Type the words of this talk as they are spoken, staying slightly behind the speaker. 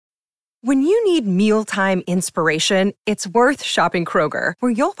When you need mealtime inspiration, it's worth shopping Kroger,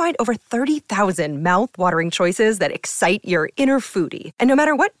 where you'll find over 30,000 mouth-watering choices that excite your inner foodie. And no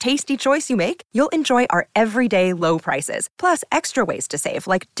matter what tasty choice you make, you'll enjoy our everyday low prices, plus extra ways to save,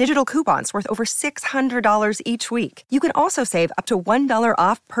 like digital coupons worth over $600 each week. You can also save up to $1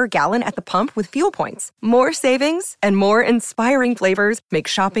 off per gallon at the pump with fuel points. More savings and more inspiring flavors make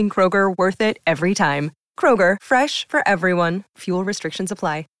shopping Kroger worth it every time. Kroger, fresh for everyone. Fuel restrictions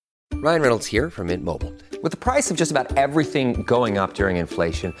apply. Ryan Reynolds here from Mint Mobile. With the price of just about everything going up during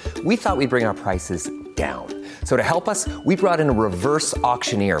inflation, we thought we'd bring our prices down. So to help us, we brought in a reverse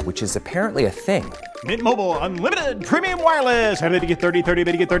auctioneer, which is apparently a thing. Mint Mobile Unlimited Premium Wireless. How to get 30, 30,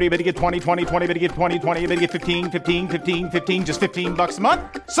 bit to get 30, bit to get 20, 20, 20, bit to get 20, 20, bit to get 15, 15, 15, 15, just $15 a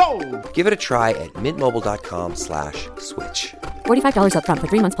month? Sold! Give it a try at mintmobile.com/switch. $45 up front for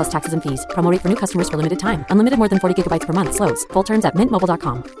 3 months plus taxes and fees. Promo rate for new customers for limited time. Unlimited more than 40 gigabytes per month. Slows full terms at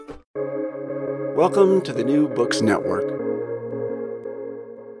mintmobile.com. Welcome to the New Books Network.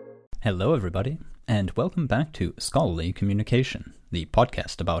 Hello, everybody, and welcome back to Scholarly Communication, the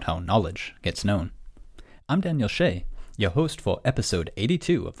podcast about how knowledge gets known. I'm Daniel Shea, your host for episode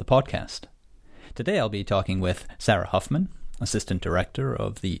 82 of the podcast. Today I'll be talking with Sarah Huffman, Assistant Director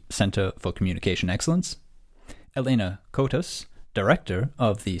of the Center for Communication Excellence, Elena Kotos, Director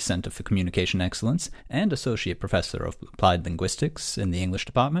of the Center for Communication Excellence and Associate Professor of Applied Linguistics in the English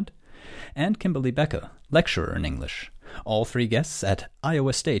Department, and Kimberly Becker, Lecturer in English, all three guests at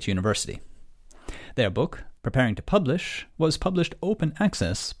Iowa State University. Their book, Preparing to Publish, was published open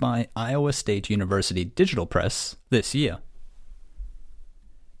access by Iowa State University Digital Press this year.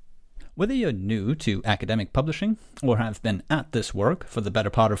 Whether you're new to academic publishing or have been at this work for the better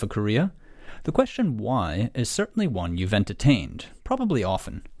part of a career, the question why is certainly one you've entertained, probably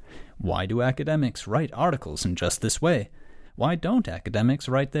often. Why do academics write articles in just this way? Why don't academics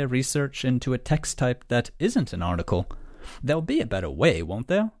write their research into a text type that isn't an article? There'll be a better way, won't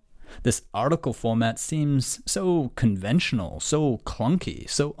there? This article format seems so conventional, so clunky,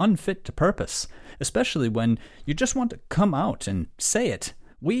 so unfit to purpose, especially when you just want to come out and say it.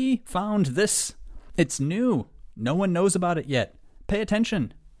 We found this. It's new. No one knows about it yet. Pay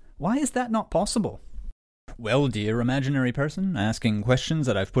attention. Why is that not possible? Well, dear imaginary person asking questions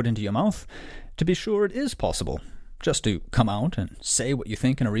that I've put into your mouth, to be sure it is possible. Just to come out and say what you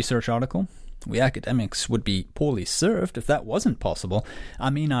think in a research article. We academics would be poorly served if that wasn't possible. I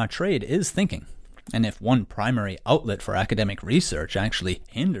mean, our trade is thinking. And if one primary outlet for academic research actually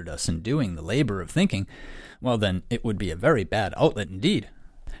hindered us in doing the labor of thinking, well then it would be a very bad outlet indeed.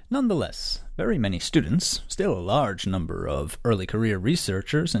 Nonetheless, very many students, still a large number of early career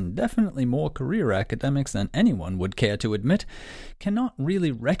researchers, and definitely more career academics than anyone would care to admit, cannot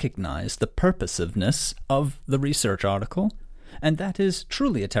really recognize the purposiveness of the research article. And that is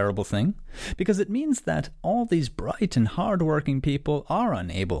truly a terrible thing, because it means that all these bright and hard-working people are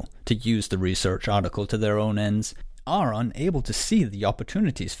unable to use the research article to their own ends, are unable to see the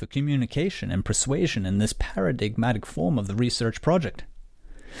opportunities for communication and persuasion in this paradigmatic form of the research project.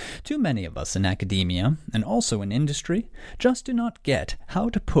 Too many of us in academia, and also in industry, just do not get how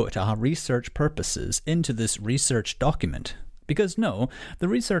to put our research purposes into this research document. Because no, the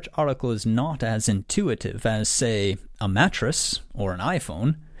research article is not as intuitive as, say, a mattress or an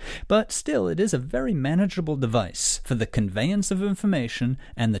iPhone, but still it is a very manageable device for the conveyance of information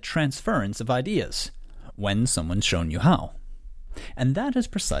and the transference of ideas, when someone's shown you how. And that is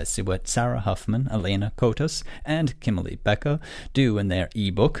precisely what Sarah Huffman, Elena Kotos, and Kimberly Becker do in their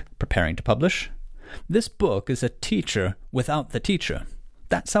e-book, Preparing to Publish. This book is a teacher without the teacher.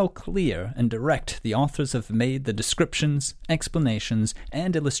 That's how clear and direct the authors have made the descriptions, explanations,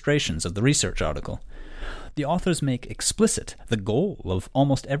 and illustrations of the research article. The authors make explicit the goal of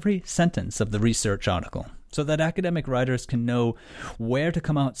almost every sentence of the research article, so that academic writers can know where to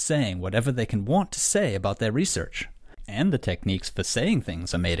come out saying whatever they can want to say about their research. And the techniques for saying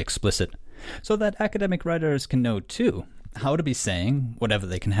things are made explicit, so that academic writers can know, too, how to be saying whatever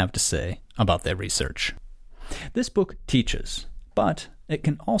they can have to say about their research. This book teaches, but it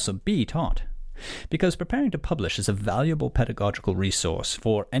can also be taught, because Preparing to Publish is a valuable pedagogical resource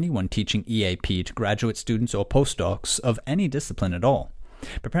for anyone teaching EAP to graduate students or postdocs of any discipline at all.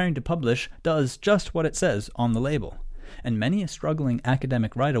 Preparing to Publish does just what it says on the label. And many a struggling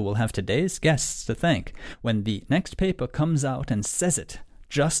academic writer will have today's guests to thank when the next paper comes out and says it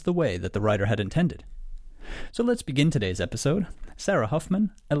just the way that the writer had intended. So let's begin today's episode. Sarah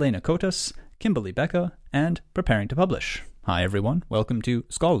Huffman, Elena Kotos, Kimberly Becker, and Preparing to Publish. Hi everyone, welcome to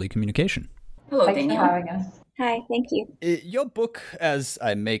Scholarly Communication. Hello, Thanks Daniel. for having us. Hi, thank you. Your book, as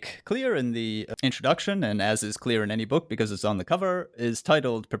I make clear in the introduction, and as is clear in any book because it's on the cover, is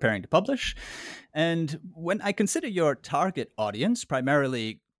titled Preparing to Publish. And when I consider your target audience,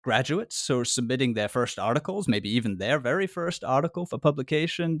 primarily graduates who are submitting their first articles, maybe even their very first article for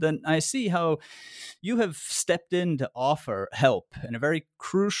publication, then I see how you have stepped in to offer help in a very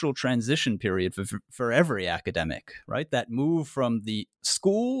crucial transition period for every academic, right? That move from the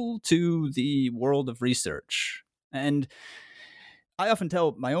school to the world of research. And I often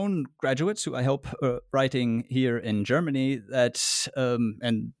tell my own graduates who I help writing here in Germany that,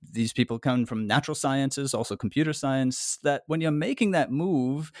 and these people come from natural sciences, also computer science, that when you're making that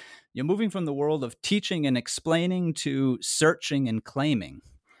move, you're moving from the world of teaching and explaining to searching and claiming.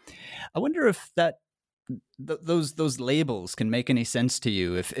 I wonder if those labels can make any sense to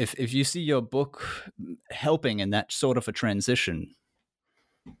you, if you see your book helping in that sort of a transition.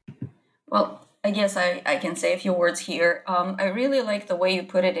 Well, I guess I can say a few words here. I really like the way you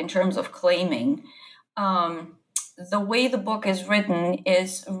put it in terms of claiming. The way the book is written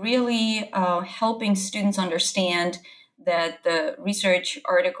is really helping students understand that the research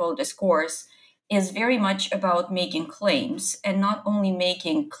article discourse is very much about making claims, and not only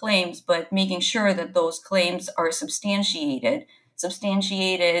making claims, but making sure that those claims are substantiated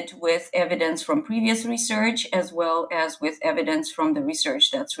with evidence from previous research, as well as with evidence from the research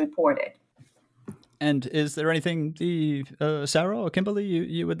that's reported. And is there anything, Sarah or Kimberly,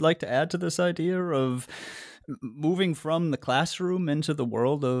 you would like to add to this idea of moving from the classroom into the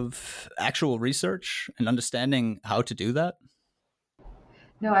world of actual research and understanding how to do that?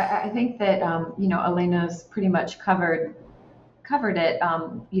 No, I think that Elena's pretty much covered it.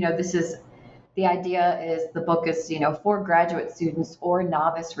 This is the idea is the book is for graduate students or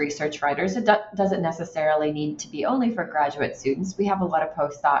novice research writers. It doesn't necessarily need to be only for graduate students. We have a lot of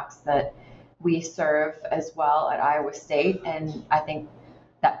postdocs that we serve as well at Iowa State, and I think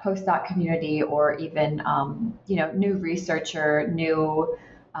that postdoc community, or even new researcher, new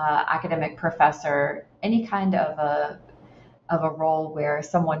academic professor, any kind of a role where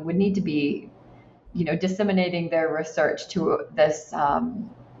someone would need to be disseminating their research to this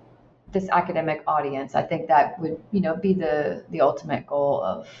this academic audience. I think that would be the ultimate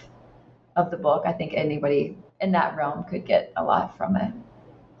goal of the book. I think anybody in that realm could get a lot from it.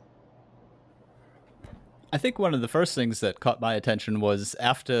 I think one of the first things that caught my attention was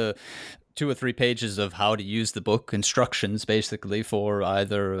after 2 or 3 pages of how to use the book, instructions basically for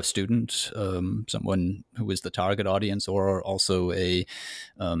either a student, someone who is the target audience, or also an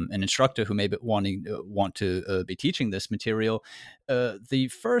instructor who may want to be teaching this material. The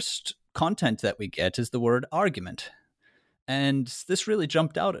first content that we get is the word argument. And this really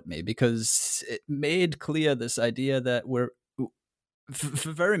jumped out at me because it made clear this idea that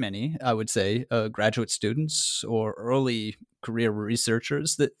for very many, I would say, graduate students or early career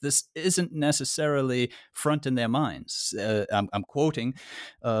researchers, that this isn't necessarily front in their minds. I'm quoting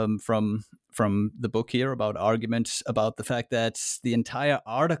from the book here about argument, about the fact that the entire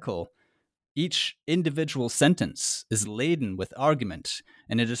article, each individual sentence is laden with argument.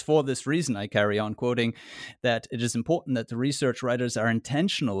 And it is for this reason, I carry on quoting, that it is important that the research writers are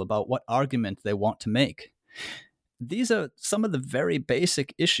intentional about what argument they want to make. These are some of the very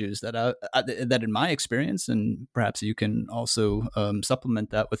basic issues that in my experience, and perhaps you can also supplement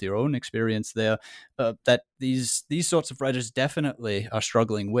that with your own experience there, that these sorts of writers definitely are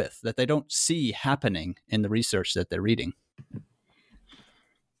struggling with, that they don't see happening in the research that they're reading.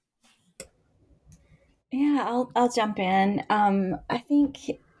 Yeah, I'll jump in. I think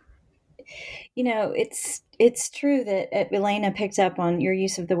it's true that Elena picked up on your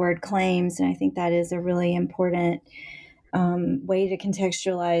use of the word claims, and I think that is a really important way to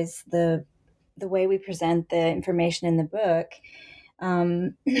contextualize the way we present the information in the book.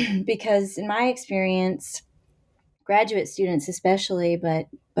 Because in my experience, graduate students especially,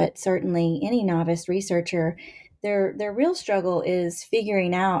 but certainly any novice researcher, their real struggle is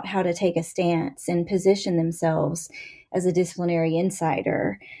figuring out how to take a stance and position themselves as a disciplinary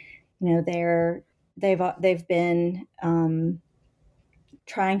insider. They've been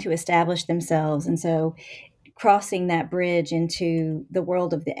trying to establish themselves, and so crossing that bridge into the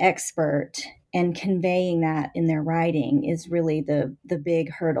world of the expert and conveying that in their writing is really the big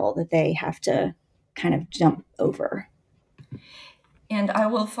hurdle that they have to kind of jump over. And I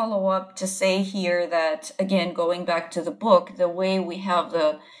will follow up to say here that, again, going back to the book, the way we have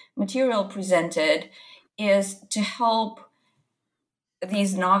the material presented is to help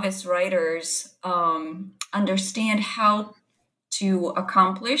these novice writers understand how to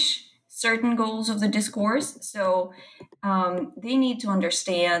accomplish certain goals of the discourse. So they need to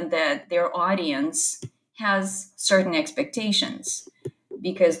understand that their audience has certain expectations,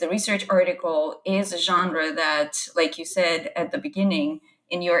 because the research article is a genre that, like you said at the beginning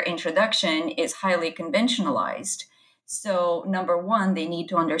in your introduction, is highly conventionalized. So number one, they need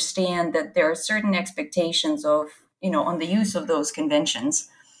to understand that there are certain expectations of, on the use of those conventions.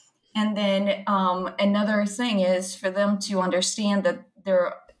 And then another thing is for them to understand that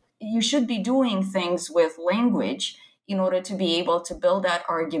you should be doing things with language in order to be able to build that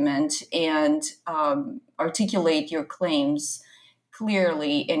argument and articulate your claims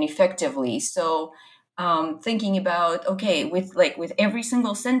clearly and effectively. So thinking about, okay, with every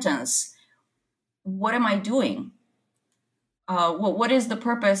single sentence, what am I doing? What is the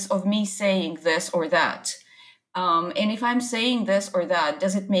purpose of me saying this or that? And if I'm saying this or that,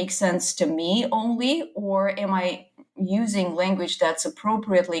 does it make sense to me only, or am I using language that's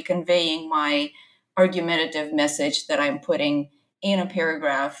appropriately conveying my argumentative message that I'm putting in a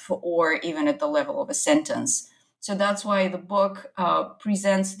paragraph or even at the level of a sentence? So that's why the book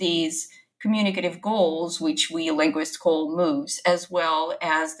presents these communicative goals, which we linguists call moves, as well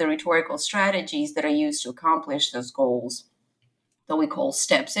as the rhetorical strategies that are used to accomplish those goals that we call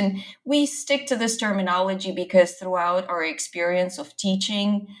steps. And we stick to this terminology because throughout our experience of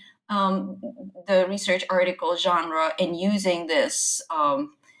teaching the research article genre and using this,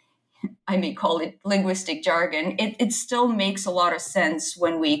 I may call it linguistic jargon, it still makes a lot of sense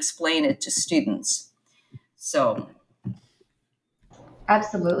when we explain it to students. So,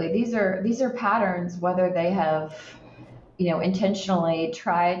 absolutely, these are patterns, whether they have intentionally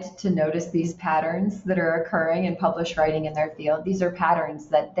tried to notice these patterns that are occurring in published writing in their field. These are patterns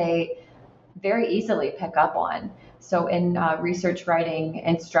that they very easily pick up on. So in research writing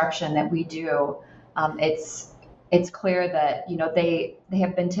instruction that we do, it's clear that they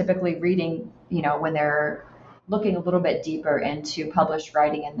have been typically reading when they're looking a little bit deeper into published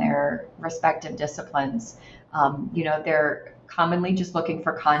writing in their respective disciplines. They're commonly just looking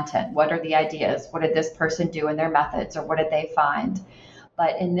for content. What are the ideas? What did this person do in their methods, or what did they find?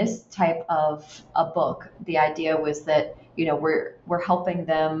 But in this type of a book, the idea was that we're helping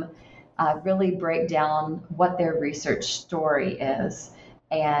them really break down what their research story is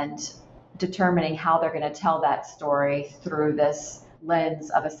and determining how they're going to tell that story through this lens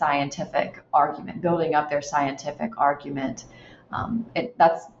of a scientific argument, building up their scientific argument.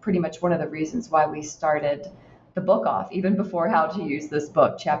 That's pretty much one of the reasons why we started the book off, even before How to Use This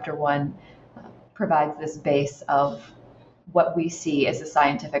Book. Chapter 1 provides this base of what we see as a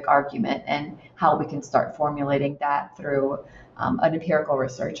scientific argument and how we can start formulating that through an empirical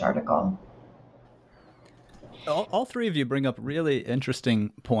research article. All three of you bring up really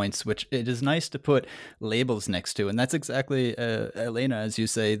interesting points, which it is nice to put labels next to. And that's exactly, Elena, as you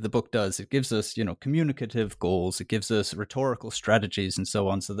say, the book does. It gives us, communicative goals. It gives us rhetorical strategies and so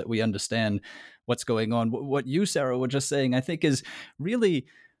on so that we understand what's going on. What you, Sarah, were just saying, I think is really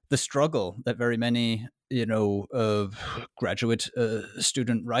the struggle that very many, graduate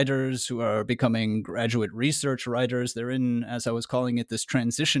student writers who are becoming graduate research writers, they're in, as I was calling it, this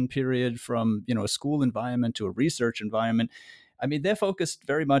transition period from, a school environment to a research environment. I mean, they're focused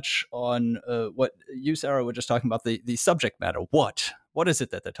very much on what you, Sarah, were just talking about, the subject matter. What is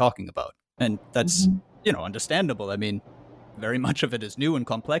it that they're talking about? And that's, understandable. I mean, very much of it is new and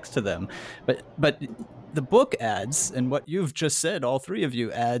complex to them. But the book adds, and what you've just said, all three of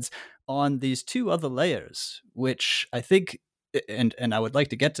you adds on these two other layers, which I think, and I would like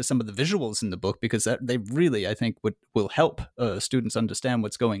to get to some of the visuals in the book, because they really, I think, will help students understand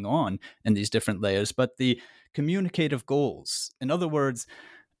what's going on in these different layers. But the communicative goals, in other words,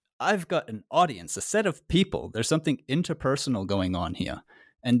 I've got an audience, a set of people. There's something interpersonal going on here.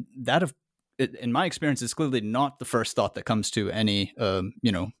 And that, in my experience, is clearly not the first thought that comes to any,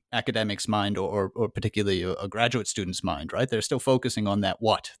 academic's mind or particularly a graduate student's mind, right? They're still focusing on that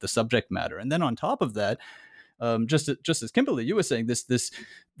the subject matter. And then on top of that, just as Kimberly, you were saying,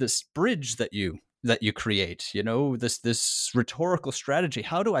 this bridge that you create, this rhetorical strategy.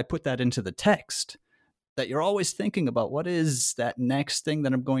 How do I put that into the text? That you're always thinking about, what is that next thing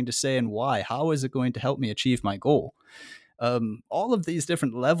that I'm going to say and why? How is it going to help me achieve my goal? All of these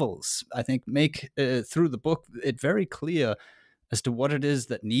different levels, I think, make through the book it very clear as to what it is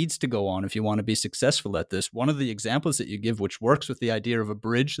that needs to go on if you want to be successful at this. One of the examples that you give, which works with the idea of a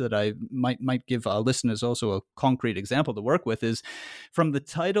bridge, that I might give our listeners also a concrete example to work with, is from the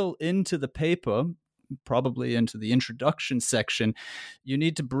title into the paper, probably into the introduction section, you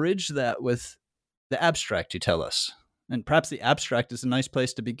need to bridge that with the abstract you tell us. And perhaps the abstract is a nice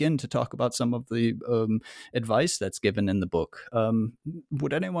place to begin to talk about some of the advice that's given in the book.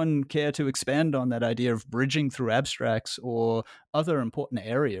 Would anyone care to expand on that idea of bridging through abstracts or other important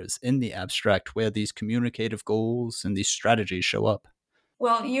areas in the abstract where these communicative goals and these strategies show up?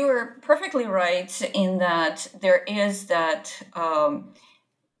 Well, you're perfectly right in that there is that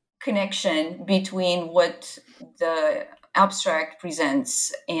connection between what the abstract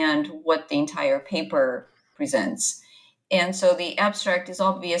presents and what the entire paper presents. And so the abstract is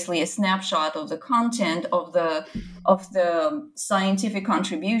obviously a snapshot of the content of the scientific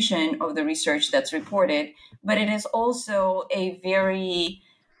contribution of the research that's reported, but it is also a very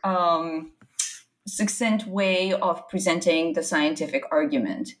succinct way of presenting the scientific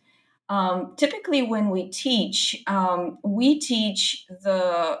argument. Typically, when we teach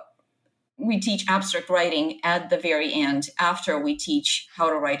abstract writing at the very end, after we teach how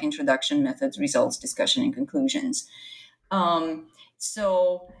to write introduction, methods, results, discussion, and conclusions.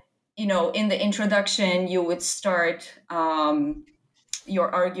 So, in the introduction, you would start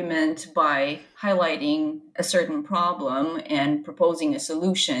your argument by highlighting a certain problem and proposing a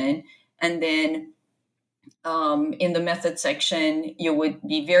solution. And then in the method section, you would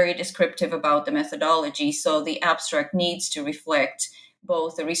be very descriptive about the methodology. So the abstract needs to reflect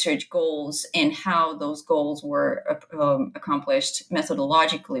both the research goals and how those goals were accomplished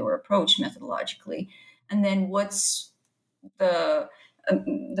methodologically or approached methodologically. And then what's the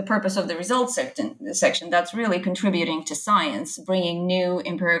purpose of the results section? That's really contributing to science, bringing new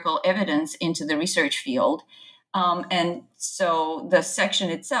empirical evidence into the research field. And so the section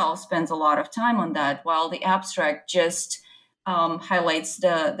itself spends a lot of time on that, while the abstract just highlights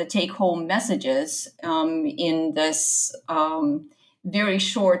the take-home messages in this very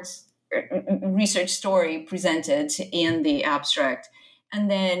short research story presented in the abstract. And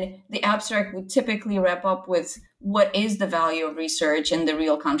then the abstract would typically wrap up with what is the value of research and the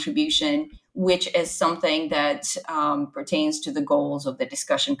real contribution, which is something that pertains to the goals of the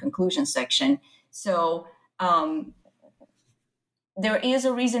discussion conclusion section. So there is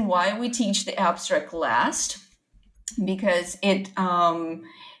a reason why we teach the abstract last, because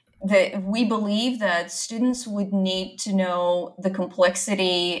we believe that students would need to know the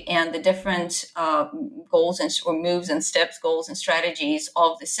complexity and the different goals or moves and steps, goals and strategies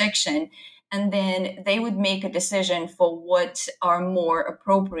of the section. And then they would make a decision for what are more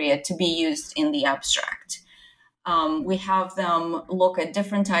appropriate to be used in the abstract. We have them look at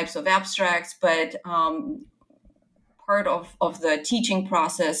different types of abstracts, but part of the teaching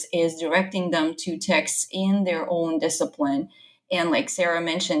process is directing them to texts in their own discipline. And like Sarah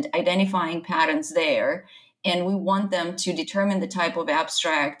mentioned, identifying patterns there. And we want them to determine the type of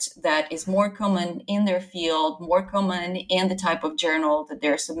abstract that is more common in their field, more common in the type of journal that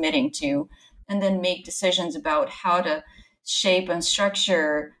they're submitting to, and then make decisions about how to shape and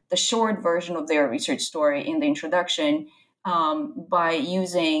structure the short version of their research story in the introduction by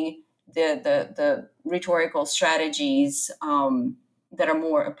using the rhetorical strategies that are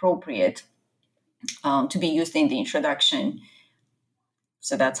more appropriate to be used in the introduction.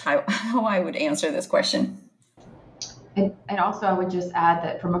 So that's how I would answer this question. And also, I would just add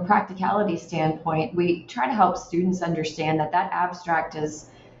that from a practicality standpoint, we try to help students understand that abstract is,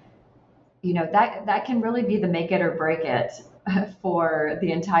 that can really be the make it or break it for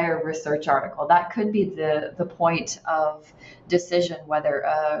the entire research article. That could be the point of decision whether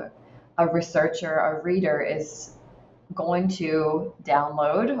a researcher, a reader is going to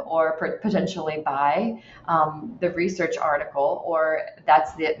download or potentially buy the research article, or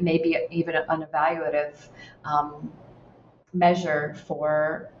that's maybe even an evaluative measure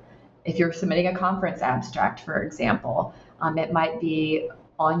for if you're submitting a conference abstract, for example. It might be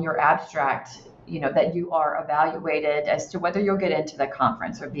on your abstract, that you are evaluated as to whether you'll get into the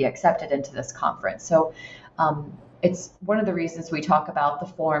conference or be accepted into this conference. So it's one of the reasons we talk about the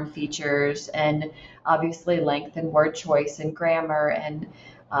form features and obviously length and word choice and grammar and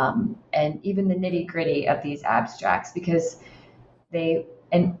even the nitty gritty of these abstracts, because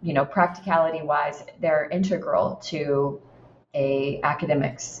practicality wise, they're integral to an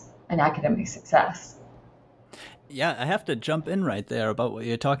academic success. Yeah, I have to jump in right there about what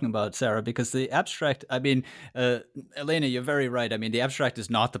you're talking about, Sarah, because the abstract, Elena, you're very right. I mean, the abstract is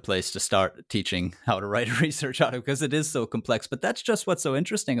not the place to start teaching how to write a research article because it is so complex, but that's just what's so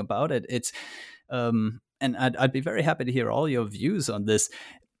interesting about it. It's, and I'd be very happy to hear all your views on this.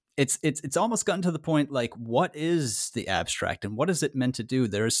 It's almost gotten to the point, like, what is the abstract and what is it meant to do?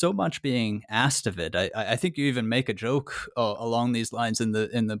 There is so much being asked of it. I think you even make a joke along these lines in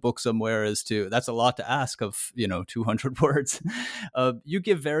the book somewhere as to that's a lot to ask of 200 words. You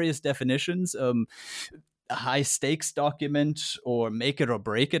give various definitions. high stakes document or make it or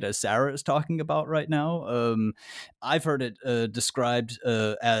break it, as Sarah is talking about right now. I've heard it described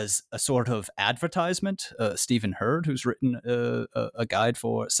as a sort of advertisement. Stephen Hurd, who's written a guide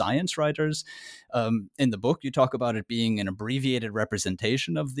for science writers, in the book, you talk about it being an abbreviated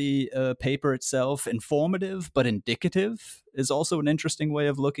representation of the paper itself. Informative but indicative is also an interesting way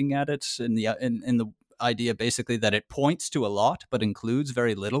of looking at it. In the idea, basically, that it points to a lot but includes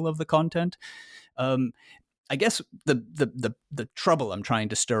very little of the content. I guess the trouble I'm trying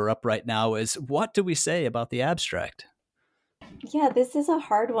to stir up right now is, what do we say about the abstract? Yeah, this is a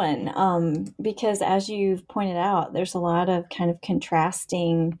hard one because, as you've pointed out, there's a lot of kind of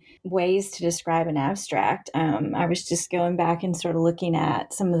contrasting ways to describe an abstract. I was just going back and sort of looking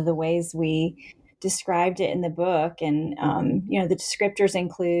at some of the ways we described it in the book, and the descriptors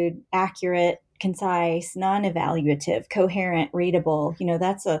include accurate, concise, non-evaluative, coherent, readable.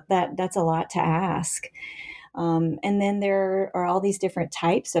 That's a lot to ask. And then there are all these different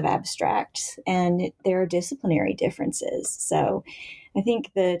types of abstracts, and there are disciplinary differences. So I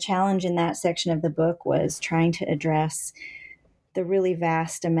think the challenge in that section of the book was trying to address the really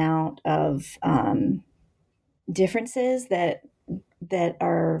vast amount of differences that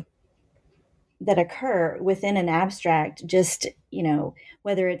occur within an abstract, just,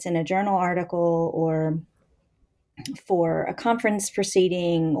 whether it's in a journal article or for a conference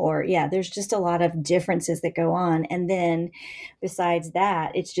proceeding, or there's just a lot of differences that go on. And then besides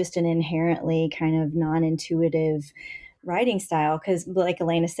that, it's just an inherently kind of non-intuitive writing style, because like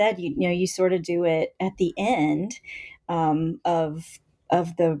Elena said, you sort of do it at the end of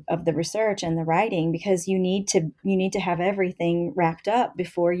the research and the writing, because you need to have everything wrapped up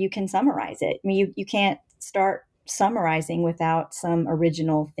before you can summarize it. I mean, you can't start summarizing without some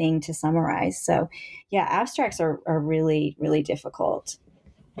original thing to summarize. So abstracts are really, really difficult.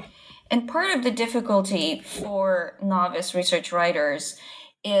 And part of the difficulty for novice research writers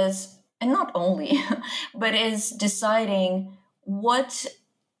is, and not only, but is deciding what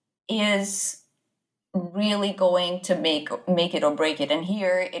is really going to make it or break it. And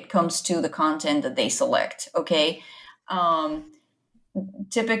here it comes to the content that they select. Okay.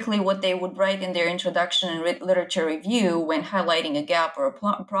 Typically what they would write in their introduction and literature review when highlighting a gap or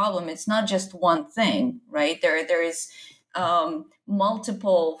a problem, it's not just one thing, right? There is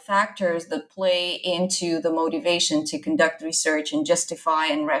multiple factors that play into the motivation to conduct research and justify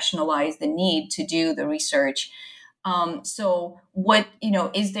and rationalize the need to do the research. So what,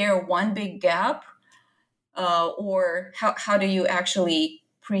 is there one big gap? Or how do you actually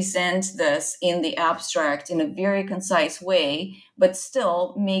present this in the abstract in a very concise way, but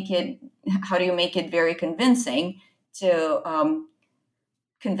still how do you make it very convincing to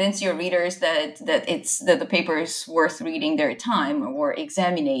convince your readers that the paper is worth reading their time, or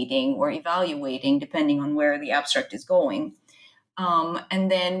examining or evaluating, depending on where the abstract is going. And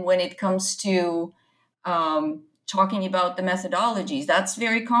then when it comes to talking about the methodologies, that's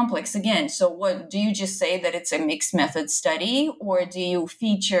very complex again. So what do you just say that it's a mixed method study, or do you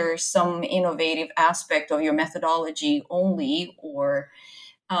feature some innovative aspect of your methodology only? Or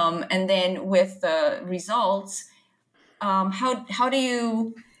and then with the results, how do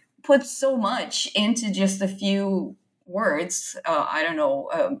you put so much into just a few words? I don't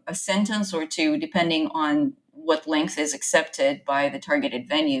know, a sentence or two, depending on what length is accepted by the targeted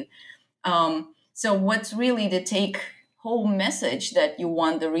venue. So what's really the take-home message that you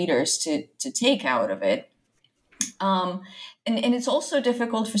want the readers to take out of it? And it's also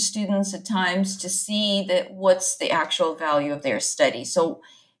difficult for students at times to see that what's the actual value of their study. So,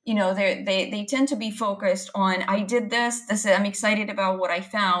 they tend to be focused on, I did this, I'm excited about what I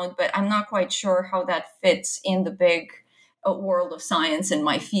found, but I'm not quite sure how that fits in the big world of science in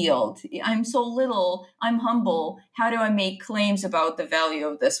my field. I'm so little, I'm humble. How do I make claims about the value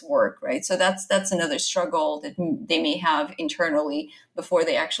of this work, right? So that's another struggle that they may have internally before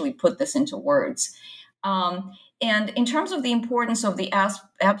they actually put this into words. And in terms of the importance of the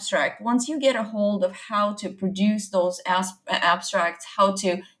abstract, once you get a hold of how to produce those abstracts, how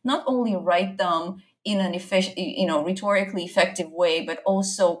to not only write them in an rhetorically effective way, but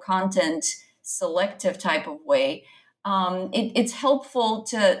also content selective type of way, it's helpful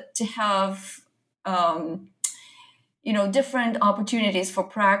to have different opportunities for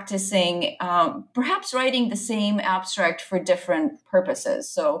practicing, perhaps writing the same abstract for different purposes.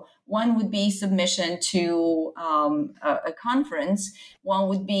 So one would be submission to a conference. One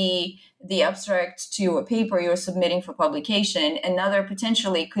would be the abstract to a paper you're submitting for publication. Another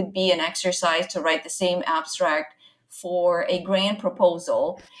potentially could be an exercise to write the same abstract for a grant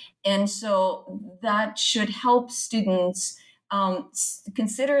proposal. And so that should help students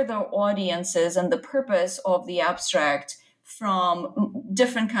consider the audiences and the purpose of the abstract from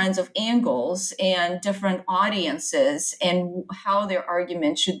different kinds of angles and different audiences, and how their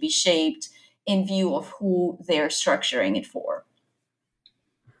argument should be shaped in view of who they're structuring it for.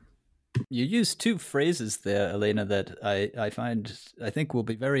 You use two phrases there, Elena, that I think will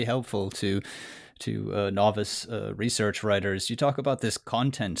be very helpful to novice research writers. You talk about this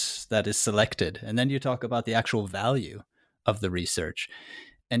content that is selected, and then you talk about the actual value of the research.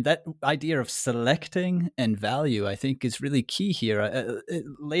 And that idea of selecting and value, I think, is really key here.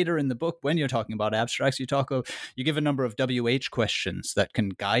 Later in the book, when you're talking about abstracts, you give a number of WH questions that can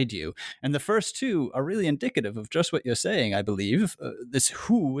guide you. And the first two are really indicative of just what you're saying, I believe. This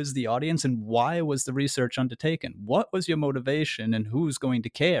who is the audience and why was the research undertaken? What was your motivation and who's going to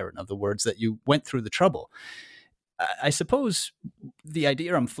care? In other words, that you went through the trouble. I suppose the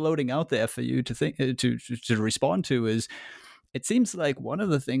idea I'm floating out there for you to think to respond to is, it seems like one of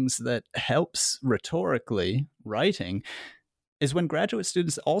the things that helps rhetorically writing is when graduate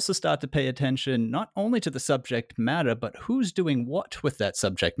students also start to pay attention not only to the subject matter, but who's doing what with that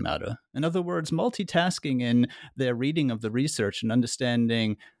subject matter. In other words, multitasking in their reading of the research and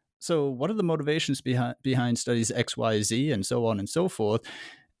understanding, so what are the motivations behind studies X, Y, Z, and so on and so forth,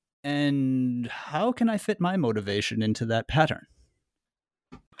 and how can I fit my motivation into that pattern?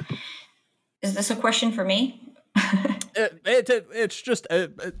 Is this a question for me? It's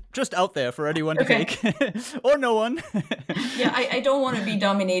just out there for anyone to take, or no one. Yeah, I don't want to be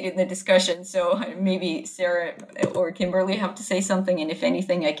dominated in the discussion, so maybe Sarah or Kimberly have to say something, and if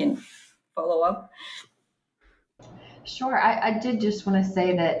anything, I can follow up. Sure. I did just want to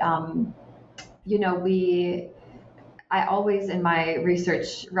say that, I always in my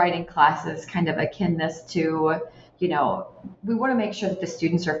research writing classes kind of akin this to, we want to make sure that the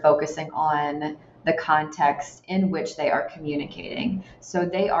students are focusing on the context in which they are communicating. So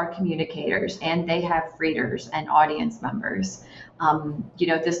they are communicators and they have readers and audience members.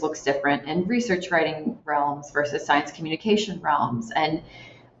 This looks different in research writing realms versus science communication realms. And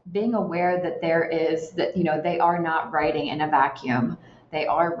being aware that they are not writing in a vacuum. They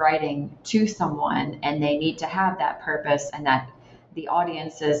are writing to someone and they need to have that purpose and that the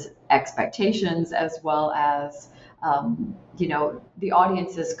audience's expectations as well as the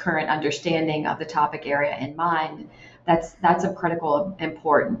audience's current understanding of the topic area in mind. That's of critical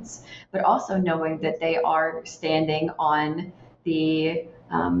importance. But also knowing that they are standing on the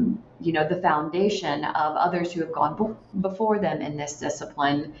the foundation of others who have gone before them in this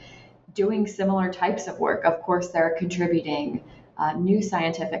discipline, doing similar types of work. Of course, they're contributing new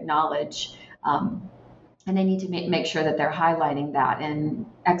scientific knowledge. And they need to make sure that they're highlighting that and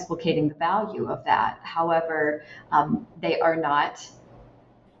explicating the value of that. However, they are not,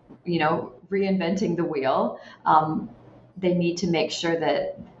 reinventing the wheel. They need to make sure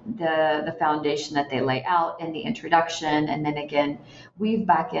that the foundation that they lay out in the introduction, and then again, weave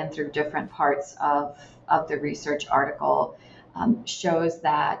back in through different parts of the research article, shows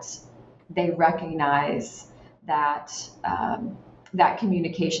that they recognize that that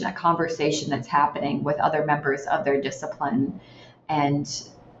communication, that conversation that's happening with other members of their discipline, and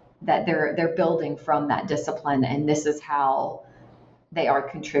that they're building from that discipline, and this is how they are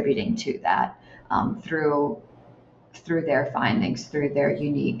contributing to that through their findings, through their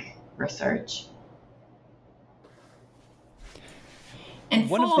unique research. And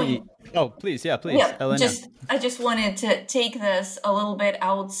please, Elena. I just wanted to take this a little bit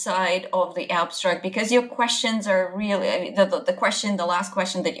outside of the abstract, because your questions are really, the last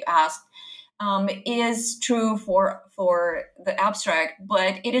question that you asked is true for the abstract,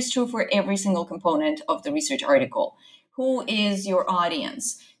 but it is true for every single component of the research article. Who is your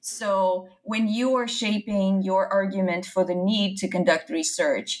audience? So when you are shaping your argument for the need to conduct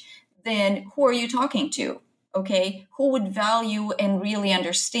research, then who are you talking to? Okay, who would value and really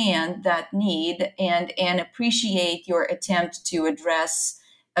understand that need and appreciate your attempt to address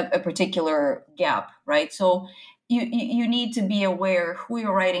a particular gap, right? So you need to be aware who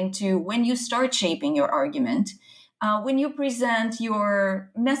you're writing to when you start shaping your argument. When you present your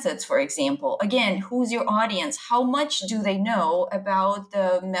methods, for example, again, who's your audience? How much do they know about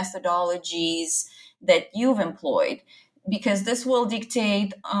the methodologies that you've employed? Because this will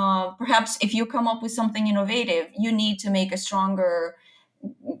dictate, perhaps if you come up with something innovative, you need to make a stronger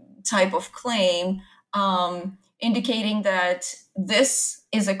type of claim, indicating that this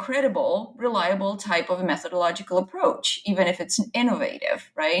is a credible, reliable type of a methodological approach, even if it's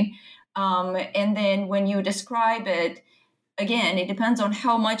innovative, right? And then when you describe it, again, it depends on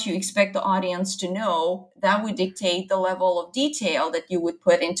how much you expect the audience to know. That would dictate the level of detail that you would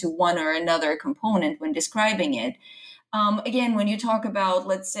put into one or another component when describing it. Again, when you talk about,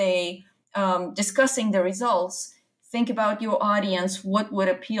 let's say, discussing the results, think about your audience. What would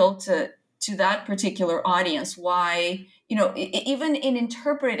appeal to that particular audience? Why, even in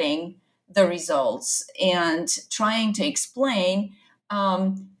interpreting the results and trying to explain,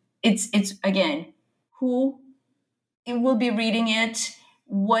 it's again, who it will be reading it,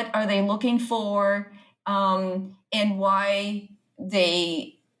 what are they looking for, and why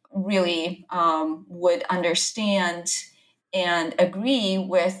they really would understand and agree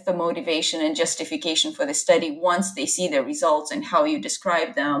with the motivation and justification for the study once they see the results and how you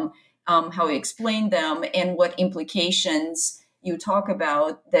describe them, how you explain them, and what implications you talk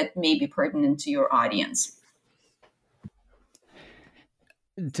about that may be pertinent to your audience.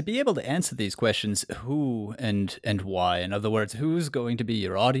 To be able to answer these questions, who and why, in other words, who's going to be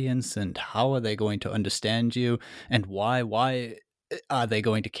your audience and how are they going to understand you, and why are they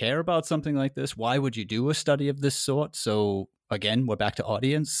going to care about something like this? Why would you do a study of this sort? So again, we're back to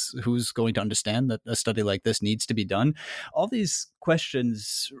audience. Who's going to understand that a study like this needs to be done? All these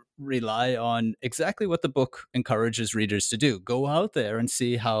questions rely on exactly what the book encourages readers to do. Go out there and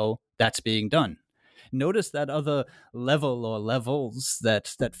see how that's being done. Notice that other level or levels, that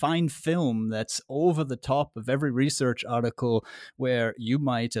fine film that's over the top of every research article, where you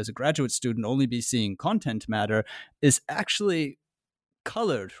might, as a graduate student, only be seeing content matter, is actually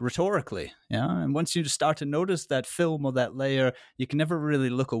colored rhetorically. Yeah. And once you start to notice that film or that layer, you can never really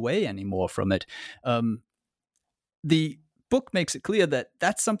look away anymore from it. The book makes it clear that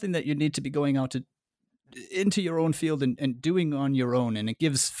that's something that you need to be going out into your own field and doing on your own. And it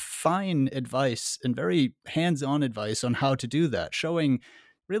gives fine advice and very hands-on advice on how to do that, showing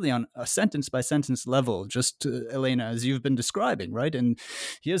really on a sentence by sentence level, just Elena, as you've been describing, right? And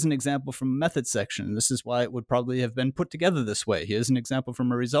here's an example from a methods section. This is why it would probably have been put together this way. Here's an example from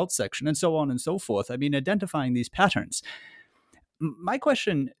a results section, and so on and so forth. I mean, identifying these patterns. My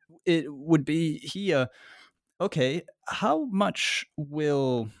question would be here, okay, how much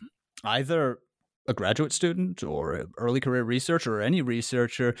will either a graduate student or an early career researcher or any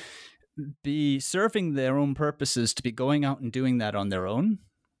researcher be serving their own purposes to be going out and doing that on their own,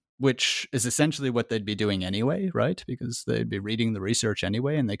 which is essentially what they'd be doing anyway, right? Because they'd be reading the research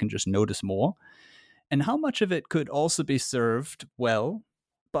anyway and they can just notice more. And how much of it could also be served well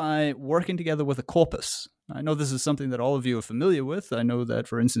by working together with a corpus? I know this is something that all of you are familiar with. I know that,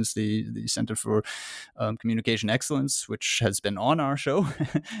 for instance, the Center for Communication Excellence, which has been on our show,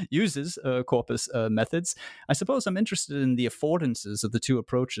 uses corpus methods. I suppose I'm interested in the affordances of the two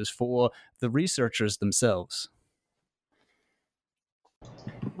approaches for the researchers themselves.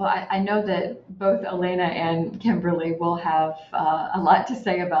 Well, I know that both Elena and Kimberly will have a lot to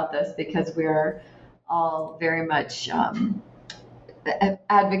say about this because we're all very much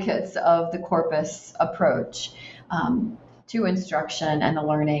advocates of the corpus approach to instruction and the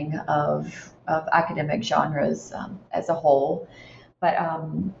learning of academic genres as a whole. But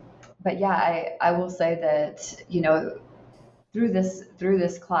yeah, I will say that, through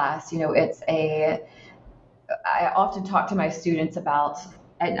this class, I often talk to my students about,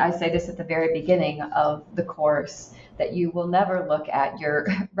 and I say this at the very beginning of the course, that you will never look at your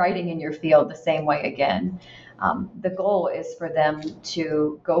writing in your field the same way again. The goal is for them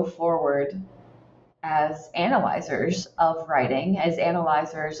to go forward as analyzers of writing, as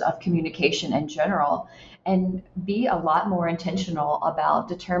analyzers of communication in general, and be a lot more intentional about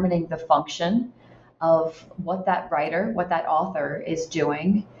determining the function of what that writer, what that author is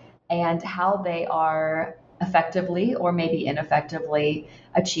doing, and how they are effectively or maybe ineffectively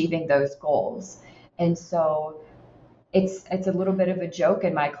achieving those goals. And so it's a little bit of a joke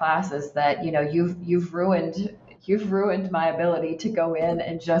in my classes that, you've ruined my ability to go in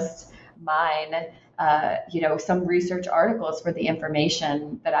and just mine some research articles for the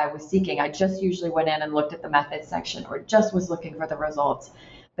information that I was seeking. I just usually went in and looked at the methods section or just was looking for the results.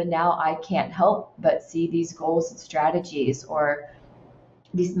 But now I can't help but see these goals and strategies or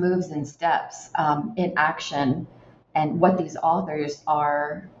these moves and steps in action and what these authors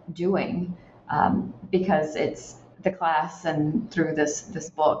are doing, because it's the class and through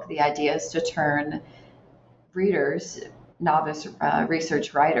this book, the idea is to turn readers, novice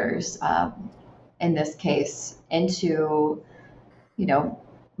research writers, in this case, into,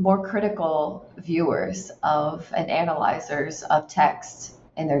 more critical viewers of and analyzers of text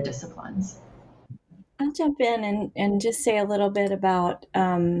in their disciplines. I'll jump in and just say a little bit about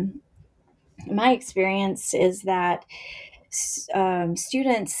my experience is that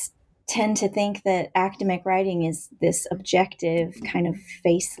students tend to think that academic writing is this objective, kind of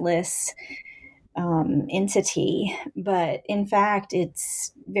faceless entity, but in fact,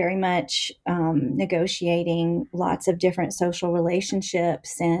 it's very much negotiating lots of different social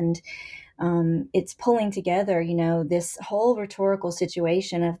relationships, and it's pulling together, this whole rhetorical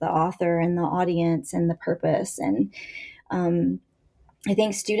situation of the author and the audience and the purpose. And I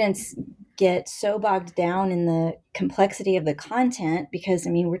think students get so bogged down in the complexity of the content because,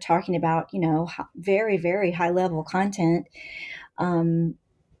 we're talking about, very, very high level content,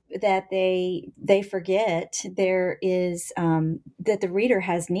 that they forget there is that the reader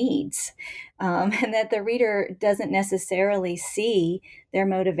has needs, and that the reader doesn't necessarily see their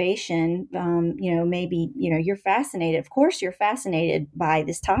motivation. Maybe you're fascinated. Of course, you're fascinated by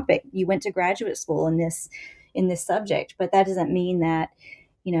this topic. You went to graduate school in this subject, but that doesn't mean that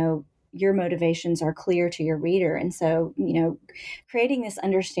your motivations are clear to your reader. And so creating this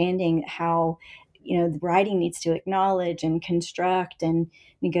understanding how the writing needs to acknowledge and construct and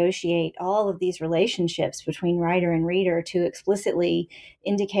negotiate all of these relationships between writer and reader to explicitly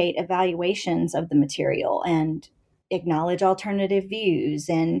indicate evaluations of the material and acknowledge alternative views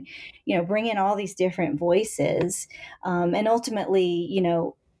and, bring in all these different voices, and ultimately,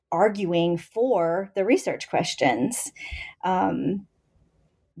 arguing for the research questions.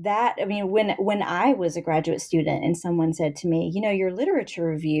 When I was a graduate student and someone said to me, your literature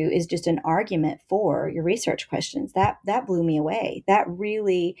review is just an argument for your research questions, that blew me away. That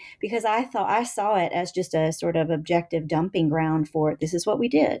really, because I saw it as just a sort of objective dumping ground for, this is what we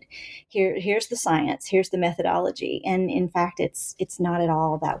did. Here's the science, here's the methodology. And in fact, it's not at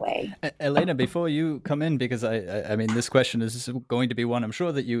all that way. Elena, before you come in, because I mean, this question is going to be one I'm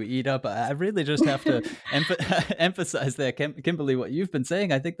sure that you eat up. I really just have to emphasize there, Kimberly, what you've been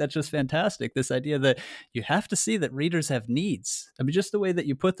saying. I think that's just fantastic. This idea that you have to see that readers have needs. Just the way that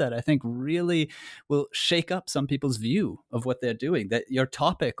you put that, I think really will shake up some people's view of what they're doing, that your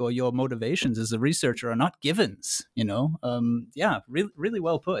topic or your motivations as a researcher are not givens, really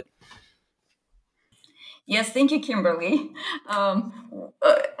well put. Yes, thank you, Kimberly.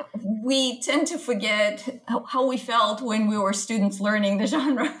 We tend to forget how we felt when we were students learning the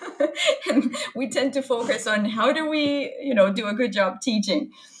genre. And we tend to focus on how do we, do a good job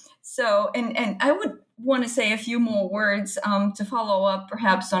teaching. So, and I would want to say a few more words to follow up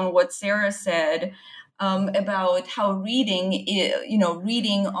perhaps on what Sarah said about how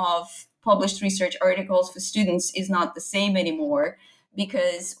reading of published research articles for students is not the same anymore.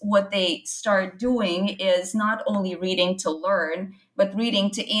 Because what they start doing is not only reading to learn, but reading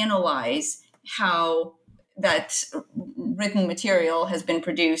to analyze how that written material has been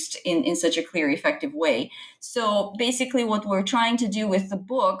produced in such a clear, effective way. So basically what we're trying to do with the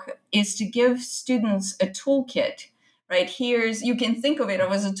book is to give students a toolkit, right? You can think of it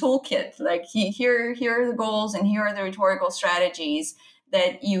as a toolkit, like here are the goals and here are the rhetorical strategies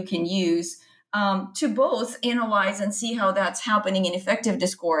that you can use to both analyze and see how that's happening in effective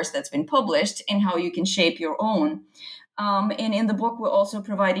discourse that's been published and how you can shape your own. And in the book, we also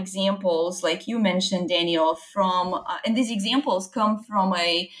provide examples, like you mentioned, Daniel, and these examples come from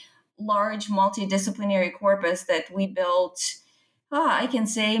a large multidisciplinary corpus that we built, I can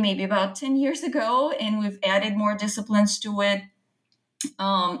say maybe about 10 years ago, and we've added more disciplines to it.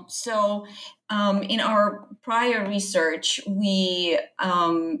 In our prior research, we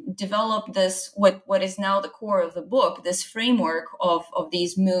developed this, what is now the core of the book, this framework of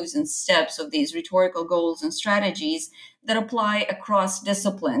these moves and steps, of these rhetorical goals and strategies that apply across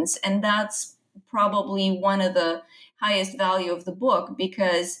disciplines. And that's probably one of the highest value of the book,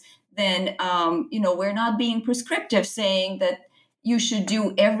 because then, we're not being prescriptive saying that you should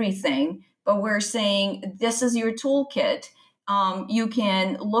do everything, but we're saying this is your toolkit. You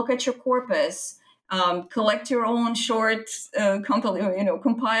can look at your corpus, collect your own short,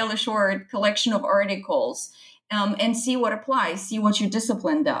 compile a short collection of articles, and see what applies, see what your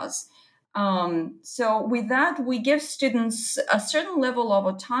discipline does. So with that, we give students a certain level of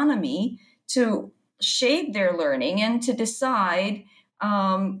autonomy to shape their learning and to decide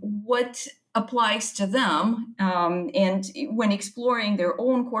what applies to them. And when exploring their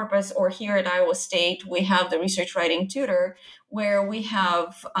own corpus, or here at Iowa State, we have the research writing tutor, where we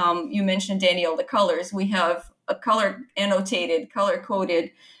have, you mentioned, Daniel, the colors. We have a color-annotated,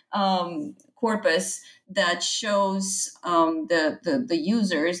 color-coded corpus that shows the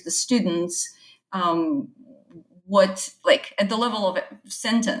users, the students, what, like at the level of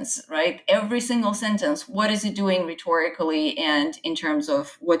sentence, right? Every single sentence, what is it doing rhetorically and in terms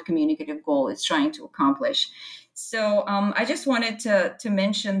of what communicative goal it's trying to accomplish. So I just wanted to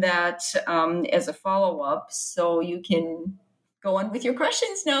mention that as a follow-up, so you can go on with your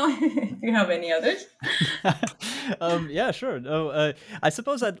questions now, if you have any others. Yeah, sure. No, I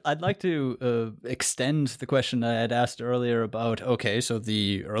suppose I'd like to extend the question I had asked earlier about, okay, so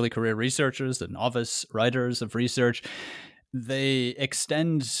the early career researchers, the novice writers of research, they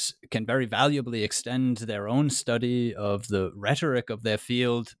can very valuably extend their own study of the rhetoric of their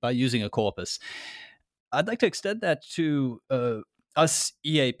field by using a corpus. I'd like to extend that to us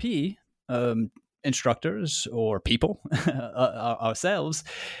EAP instructors or people ourselves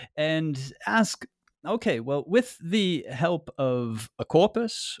and ask, okay, well, with the help of a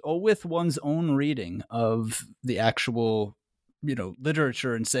corpus or with one's own reading of the actual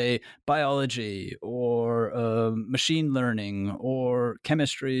literature and say biology or machine learning or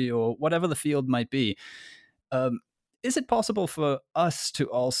chemistry or whatever the field might be, is it possible for us to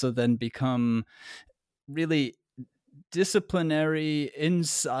also then become really disciplinary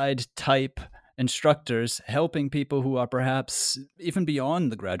inside type instructors helping people who are perhaps even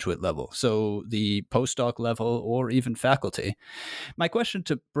beyond the graduate level, so the postdoc level or even faculty? My question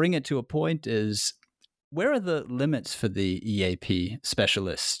to bring it to a point is, where are the limits for the EAP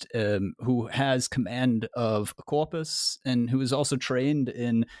specialist who has command of a corpus and who is also trained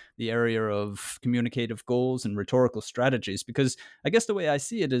in the area of communicative goals and rhetorical strategies? Because I guess the way I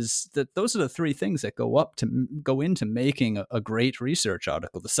see it is that those are the three things that go into making a great research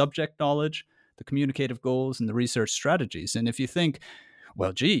article: the subject knowledge, the communicative goals, and the research strategies. And if you think,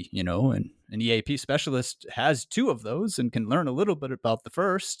 well, gee, an EAP specialist has two of those and can learn a little bit about the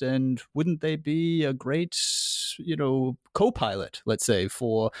first, and wouldn't they be a great, co-pilot, let's say,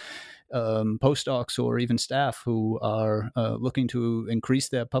 for postdocs or even staff who are looking to increase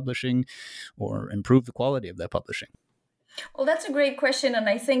their publishing or improve the quality of their publishing? Well, that's a great question, and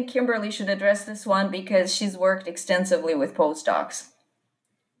I think Kimberly should address this one because she's worked extensively with postdocs.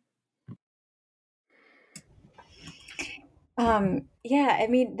 Yeah, I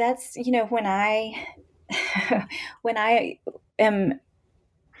mean, that's, when I am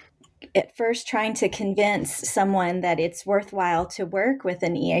at first trying to convince someone that it's worthwhile to work with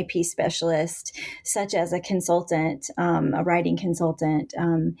an EAP specialist, such as a consultant, a writing consultant,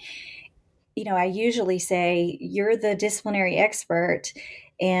 I usually say, you're the disciplinary expert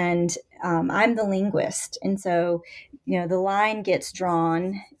and I'm the linguist. And so, the line gets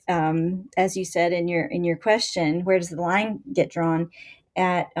drawn, as you said in your question, where does the line get drawn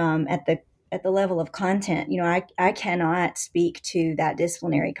at the level of content? I cannot speak to that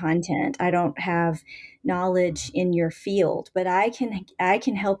disciplinary content. I don't have knowledge in your field, but I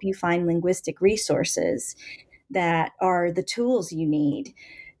can help you find linguistic resources that are the tools you need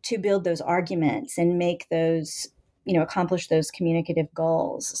to build those arguments and make those, accomplish those communicative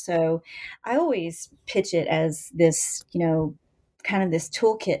goals. So I always pitch it as this, kind of this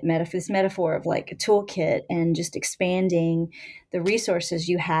toolkit this metaphor of like a toolkit and just expanding the resources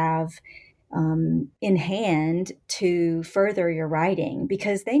you have in hand to further your writing,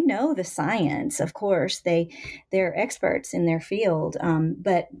 because they know the science. Of course, they're experts in their field,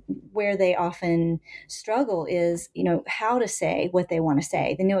 but where they often struggle is, how to say what they want to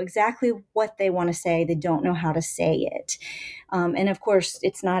say. They know exactly what they want to say. They don't know how to say it. And of course,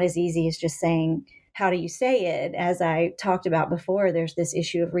 it's not as easy as just saying, how do you say it? As I talked about before, there's this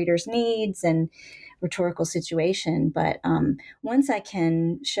issue of readers' needs and rhetorical situation. But once I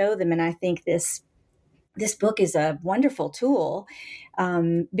can show them, and I think this book is a wonderful tool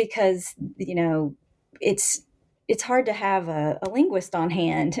because, it's hard to have a linguist on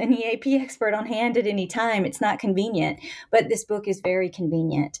hand, an EAP expert on hand at any time. It's not convenient, but this book is very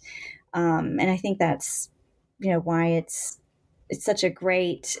convenient. And I think that's, why it's such a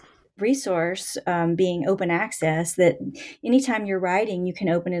great resource, being open access, that anytime you're writing, you can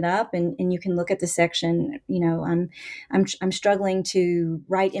open it up and you can look at the section, I'm struggling to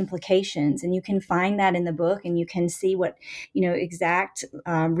write implications, and you can find that in the book, and you can see what, exact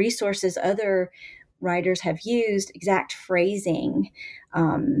resources other writers have used, exact phrasing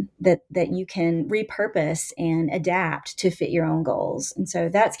that you can repurpose and adapt to fit your own goals. And so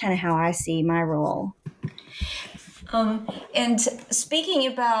that's kind of how I see my role. And speaking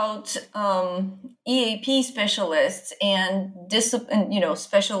about EAP specialists and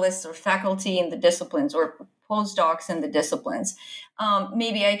specialists or faculty in the disciplines or postdocs in the disciplines,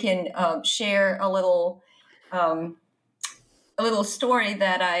 maybe I can share a little story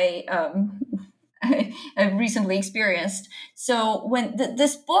that I've recently experienced. So when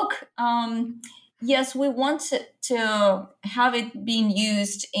this book, yes, we want to have it being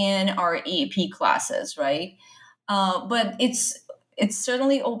used in our EAP classes, right? But it's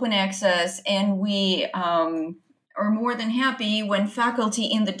certainly open access, and we are more than happy when faculty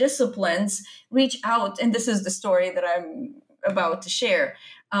in the disciplines reach out. And this is the story that about to share.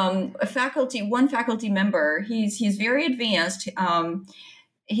 One faculty member, he's very advanced.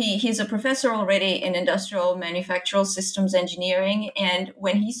 He's a professor already in industrial manufacturing systems engineering. And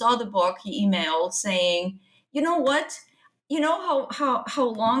when he saw the book, he emailed saying, you know what? You know how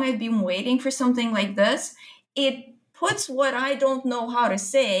long I've been waiting for something like this? It puts what I don't know how to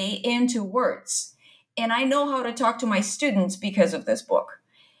say into words. And I know how to talk to my students because of this book.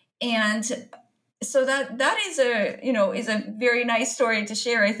 And so that is a very nice story to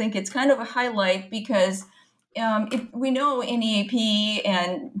share. I think it's kind of a highlight because we know in EAP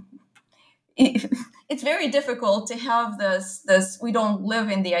and it's very difficult to have this. We don't live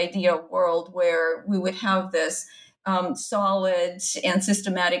in the ideal world where we would have this solid and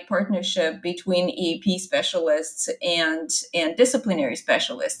systematic partnership between EAP specialists and disciplinary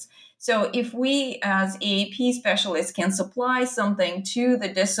specialists. So if we as EAP specialists can supply something to the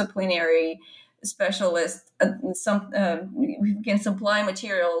disciplinary specialist, we can supply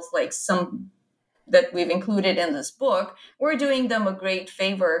materials like some that we've included in this book, we're doing them a great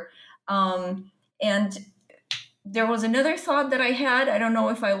favor. And there was another thought that I had. I don't know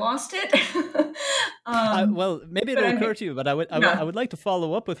if I lost it. Well, maybe it'll occur to you, but I would like to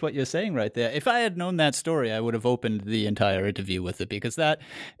follow up with what you're saying right there. If I had known that story, I would have opened the entire interview with it because that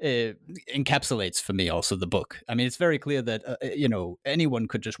encapsulates for me also the book. I mean, it's very clear that anyone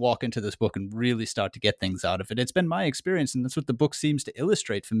could just walk into this book and really start to get things out of it. It's been my experience, and that's what the book seems to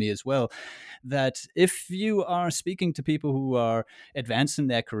illustrate for me as well, that if you are speaking to people who are advancing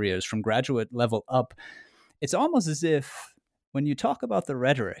their careers from graduate level up, it's almost as if when you talk about the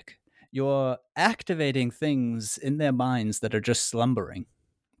rhetoric, you're activating things in their minds that are just slumbering.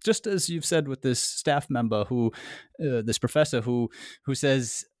 Just as you've said with this staff member this professor who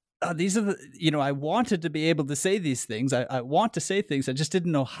says, these are I wanted to be able to say these things. I want to say things. I just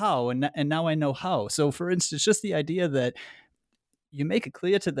didn't know how. And now I know how. So for instance, just the idea that you make it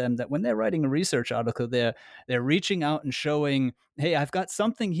clear to them that when they're writing a research article, they're reaching out and showing, hey, I've got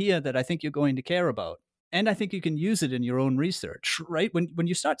something here that I think you're going to care about. And I think you can use it in your own research, right? When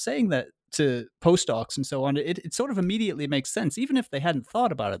you start saying that to postdocs and so on, it sort of immediately makes sense, even if they hadn't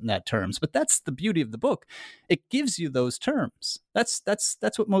thought about it in that terms. But that's the beauty of the book. It gives you those terms. That's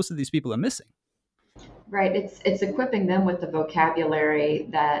what most of these people are missing. Right. It's equipping them with the vocabulary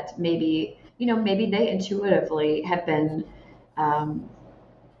that maybe they intuitively have been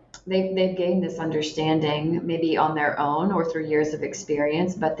they've gained this understanding maybe on their own or through years of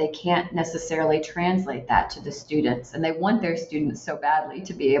experience, but they can't necessarily translate that to the students. And they want their students so badly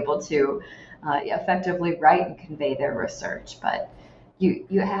to be able to effectively write and convey their research. But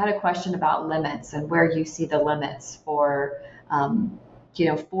you had a question about limits and where you see the limits for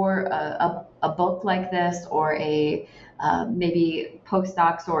for a book like this, or a maybe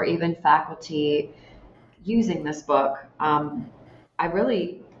postdocs or even faculty using this book.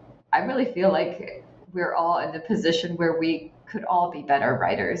 I really feel like we're all in the position where we could all be better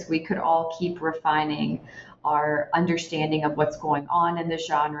writers. We could all keep refining our understanding of what's going on in the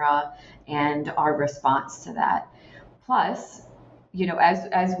genre and our response to that. Plus,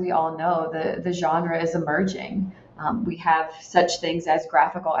 as we all know, the genre is emerging. We have such things as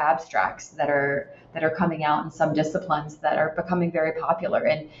graphical abstracts that are coming out in some disciplines that are becoming very popular.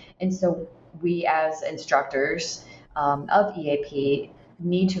 And so we as instructors of EAP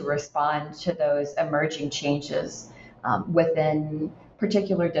need to respond to those emerging changes within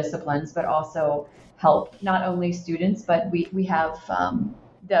particular disciplines, but also help not only students, but we have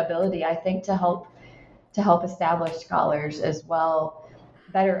the ability, I think, to help established scholars as well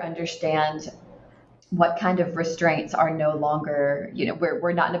better understand what kind of restraints are no longer,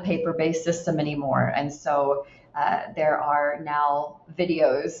 we're not in a paper-based system anymore. And so there are now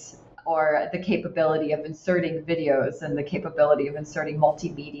videos, or the capability of inserting videos and the capability of inserting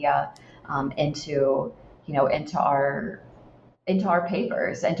multimedia into our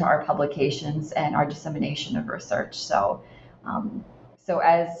papers, into our publications and our dissemination of research. So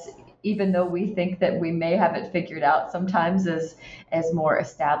as even though we think that we may have it figured out sometimes as more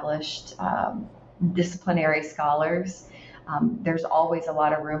established disciplinary scholars, there's always a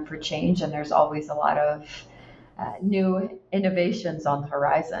lot of room for change, and there's always a lot of new innovations on the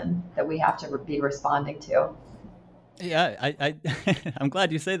horizon that we have to be responding to. Yeah, I'm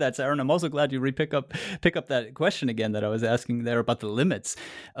glad you say that, Sarah, and I'm also glad you pick up that question again that I was asking there about the limits,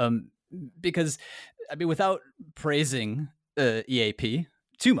 because I mean, without praising EAP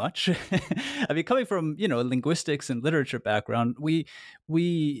too much, I mean, coming from a linguistics and literature background, we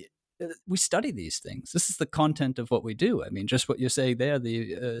study these things. This is the content of what we do. I mean, just what you're saying there,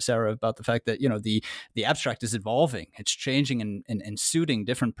 Sarah, about the fact that the abstract is evolving, it's changing and suiting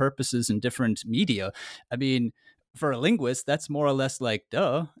different purposes and different media. I mean, for a linguist, that's more or less like,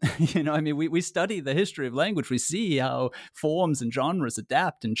 duh. I mean, we study the history of language. We see how forms and genres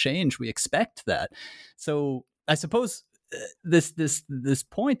adapt and change. We expect that. So I suppose this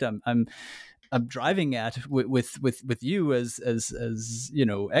point I'm driving at with you as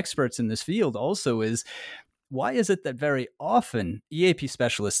experts in this field also is, why is it that very often EAP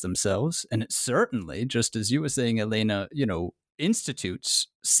specialists themselves, and it certainly, just as you were saying, Elena, institutes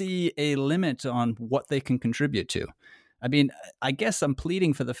see a limit on what they can contribute to? I mean, I guess I'm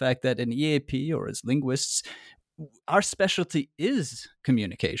pleading for the fact that in EAP, or as linguists, our specialty is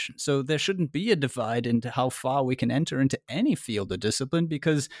communication. So there shouldn't be a divide into how far we can enter into any field or discipline,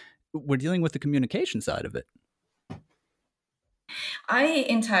 because we're dealing with the communication side of it. I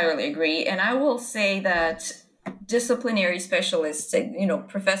entirely agree. And I will say that disciplinary specialists,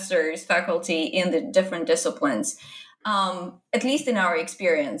 professors, faculty in the different disciplines, at least in our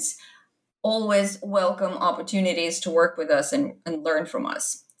experience, always welcome opportunities to work with us and learn from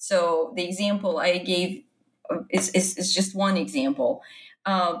us. So the example I gave is just one example.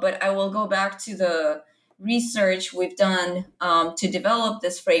 But I will go back to the research we've done to develop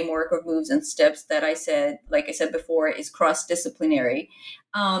this framework of moves and steps that like I said before, is cross-disciplinary.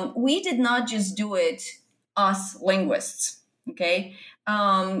 We did not just do it, us linguists, okay?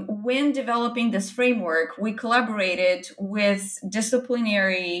 When developing this framework, we collaborated with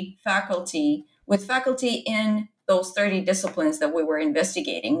disciplinary faculty, with faculty in those 30 disciplines that we were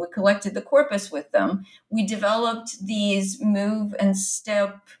investigating. We collected the corpus with them. We developed these move and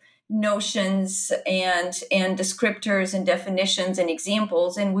step notions and descriptors and definitions and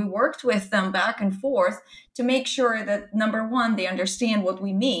examples, and we worked with them back and forth to make sure that, number one, they understand what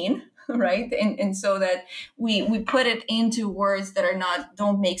we mean, right? And so that we put it into words that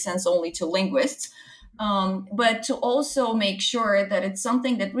don't make sense only to linguists, but to also make sure that it's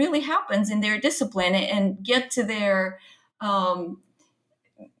something that really happens in their discipline and get to their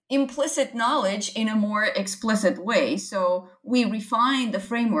implicit knowledge in a more explicit way. So we refine the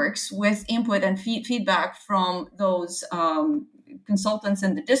frameworks with input and feedback from those consultants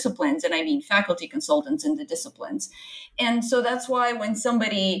in the disciplines, and I mean faculty consultants in the disciplines. And so that's why when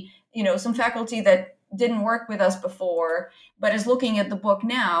somebody, some faculty that didn't work with us before, but is looking at the book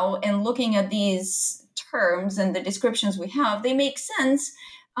now and looking at these terms and the descriptions we have, they make sense.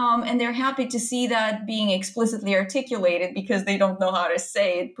 And they're happy to see that being explicitly articulated, because they don't know how to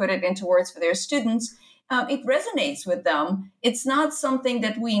say it, put it into words for their students. It resonates with them. It's not something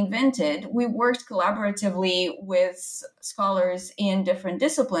that we invented. We worked collaboratively with scholars in different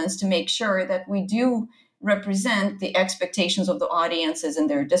disciplines to make sure that we do represent the expectations of the audiences in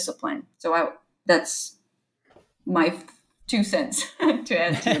their discipline. So that's my 2 cents to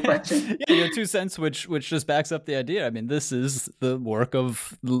add to your question. Yeah, your 2 cents, which just backs up the idea. I mean, this is the work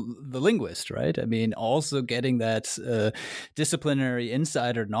of the linguist, right? I mean, also getting that disciplinary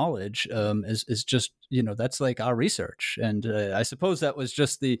insider knowledge is just, that's like our research. And I suppose that was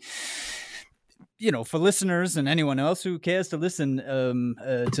just the, for listeners and anyone else who cares to listen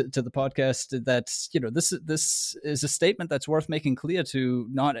to the podcast, that this is a statement that's worth making clear to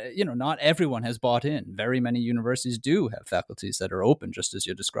not everyone has bought in. Very many universities do have faculties that are open, just as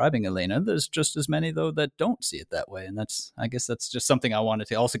you're describing, Elena. There's just as many though that don't see it that way, and I guess that's just something I wanted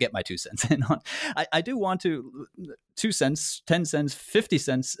to also get my 2 cents in on. I do want to 2 cents, 10 cents, 50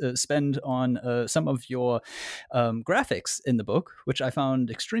 cents spend on some of your graphics in the book, which I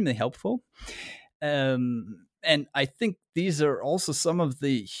found extremely helpful. And I think these are also some of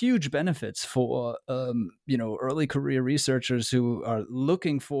the huge benefits for, early career researchers who are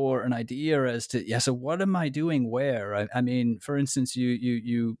looking for an idea as to, so what am I doing where? I mean, for instance,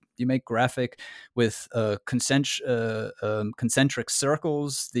 you make graphic with concentric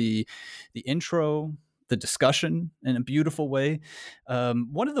circles, the intro, the discussion in a beautiful way.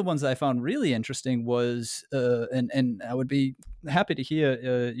 One of the ones I found really interesting was, and I would be happy to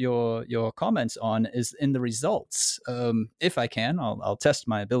hear your comments on, is in the results. If I can, I'll test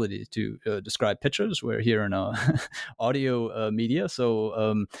my ability to describe pictures. We're here in audio media,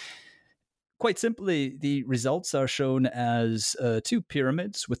 so quite simply, the results are shown as 2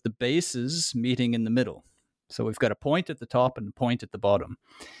 pyramids with the bases meeting in the middle. So we've got a point at the top and a point at the bottom.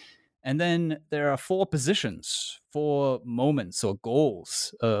 And then there are 4 positions, 4 moments or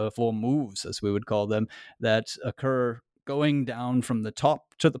goals, 4 moves, as we would call them, that occur going down from the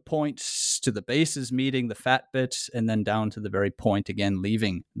top to the points to the bases meeting the fat bit, and then down to the very point again,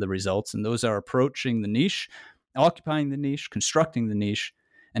 leaving the results. And those are approaching the niche, occupying the niche, constructing the niche,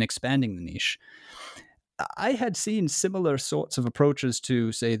 and expanding the niche. I had seen similar sorts of approaches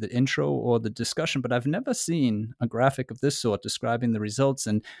to, say, the intro or the discussion, but I've never seen a graphic of this sort describing the results.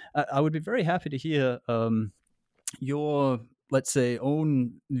 And I would be very happy to hear your, let's say,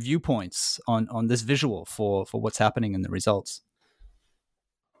 own viewpoints on this visual for what's happening in the results.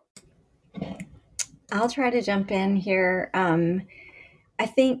 I'll try to jump in here. I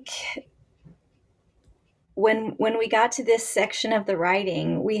think when we got to this section of the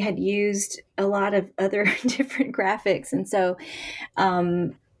writing, we had used a lot of other different graphics, and so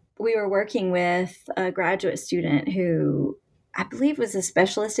we were working with a graduate student who I believe was a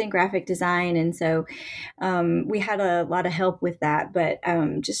specialist in graphic design, and so we had a lot of help with that. But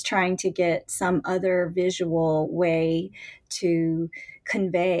just trying to get some other visual way to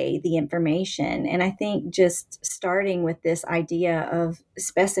convey the information. And I think just starting with this idea of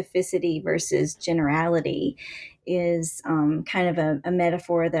specificity versus generality is kind of a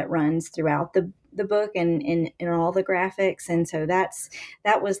metaphor that runs throughout the book and in all the graphics. And so that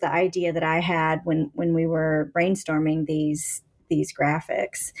was the idea that I had when we were brainstorming these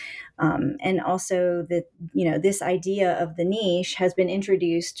graphics. And also that, this idea of the niche has been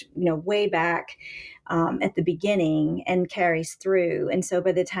introduced, way back at the beginning and carries through. And so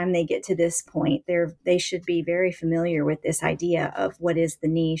by the time they get to this point, they should be very familiar with this idea of what is the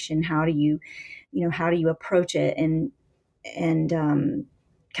niche and how do you approach it and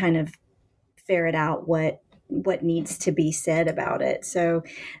kind of ferret out what needs to be said about it. So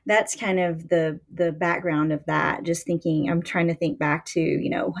that's kind of the background of that. Just thinking, I'm trying to think back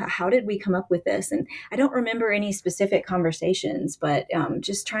to, how did we come up with this? And I don't remember any specific conversations, but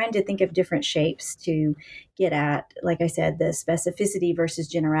just trying to think of different shapes to get at, like I said, the specificity versus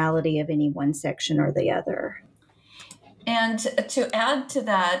generality of any one section or the other. And to add to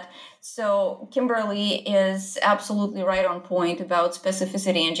that, so Kimberly is absolutely right on point about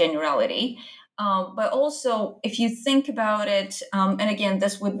specificity and generality. But also, if you think about it, and again,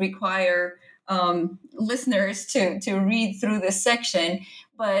 this would require listeners to read through this section,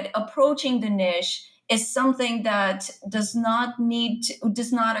 but approaching the niche is something that does not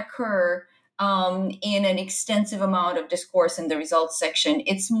occur in an extensive amount of discourse in the results section.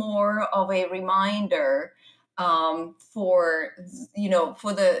 It's more of a reminder for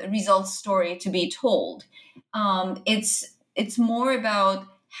the results story to be told. It's more about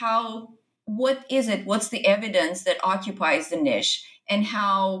what's the evidence that occupies the niche and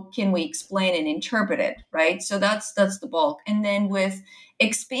how can we explain and interpret it, right? So that's the bulk. And then with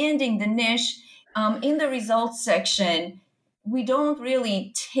expanding the niche, in the results section, we don't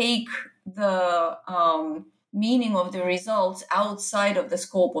really take the meaning of the results outside of the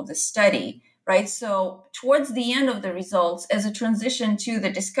scope of the study, right? So towards the end of the results, as a transition to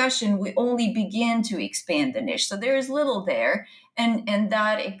the discussion, we only begin to expand the niche. So there is little there, and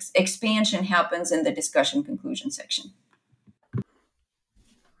that expansion happens in the discussion conclusion section.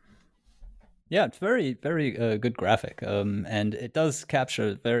 Yeah, it's very, very good graphic, and it does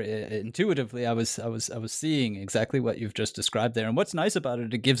capture very intuitively. I was seeing exactly what you've just described there, and what's nice about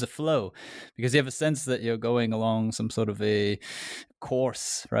it, it gives a flow, because you have a sense that you're going along some sort of a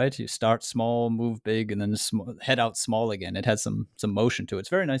course, right? You start small, move big, and then head out small again. It has some motion to it. It's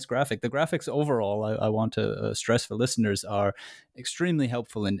very nice graphic. The graphics overall, I want to stress for listeners, are extremely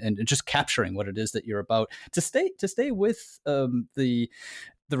helpful in just capturing what it is that you're about. To stay with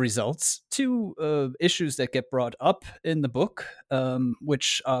the results, two issues that get brought up in the book,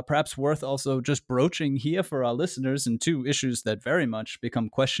 which are perhaps worth also just broaching here for our listeners, and two issues that very much become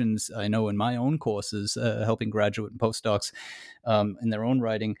questions I know in my own courses, helping graduate and postdocs in their own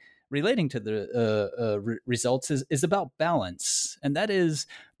writing relating to the results, is about balance. And that is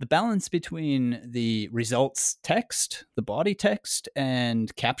the balance between the results text, the body text,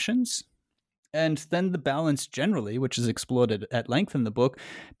 and captions. And then the balance generally, which is explored at length in the book,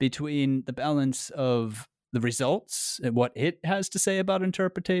 between the balance of the results and what it has to say about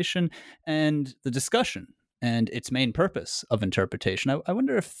interpretation, and the discussion and its main purpose of interpretation. I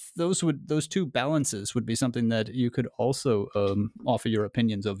wonder if those two balances would be something that you could also offer your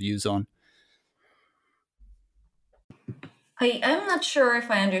opinions or views on. I'm not sure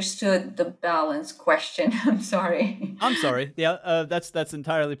if I understood the balance question. I'm sorry. Yeah, that's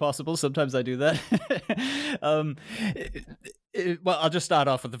entirely possible. Sometimes I do that. Well, I'll just start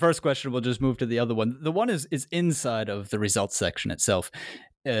off with the first question. We'll just move to the other one. The one is inside of the results section itself.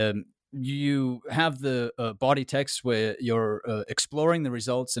 You have the body text where you're exploring the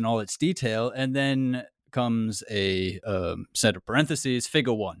results in all its detail, and then comes a set of parentheses,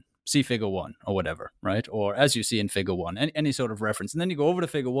 figure 1. See figure 1 or whatever, right? Or as you see in figure 1, any sort of reference. And then you go over to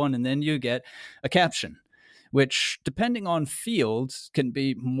figure 1, and then you get a caption, which, depending on field, can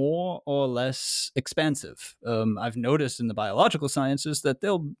be more or less expansive. I've noticed in the biological sciences that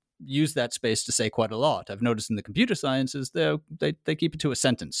they'll use that space to say quite a lot. I've noticed in the computer sciences, they keep it to a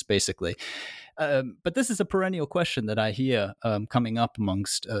sentence, basically. But this is a perennial question that I hear coming up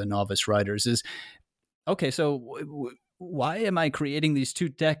amongst novice writers is, okay, so why am I creating these two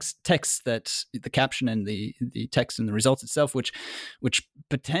texts that the caption and the text and the results itself, which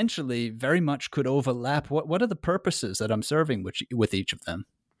potentially very much could overlap? What are the purposes that I'm serving with each of them?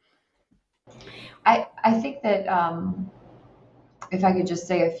 I think that if I could just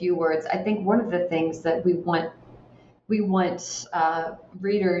say a few words, I think one of the things that we want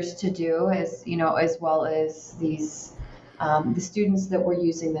readers to do, as you know, as well as these the students that we're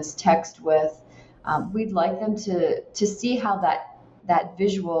using this text with, we'd like them to see how that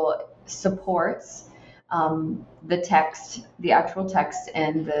visual supports the text, the actual text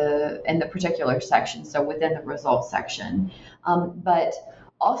in the particular section, so within the results section, but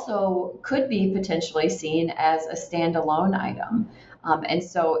also could be potentially seen as a standalone item. And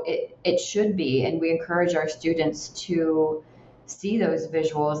so it should be, and we encourage our students to see those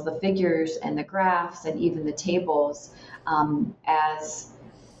visuals, the figures and the graphs and even the tables as,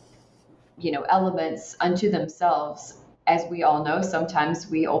 elements unto themselves. As we all know, sometimes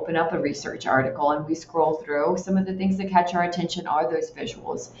we open up a research article and we scroll through. Some of the things that catch our attention are those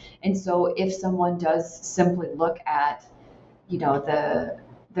visuals. And so if someone does simply look at,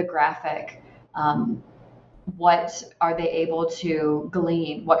 the graphic, what are they able to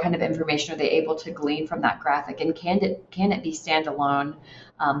glean? What kind of information are they able to glean from that graphic? And can it be standalone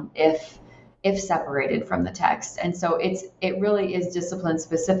if separated from the text? And so it really is discipline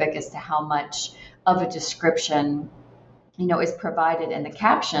specific as to how much of a description is provided in the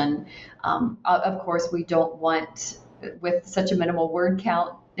caption. Of course, we don't want, with such a minimal word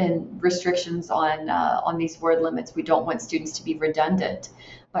count and restrictions on these word limits, we don't want students to be redundant.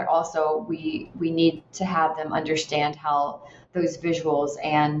 But also we need to have them understand how those visuals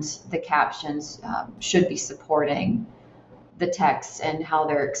and the captions should be supporting the text and how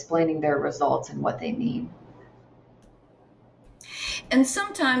they're explaining their results and what they mean. And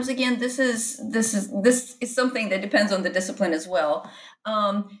sometimes, again, this is something that depends on the discipline as well.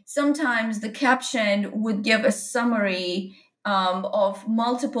 Sometimes the caption would give a summary of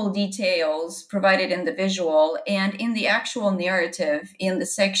multiple details provided in the visual, and in the actual narrative, in the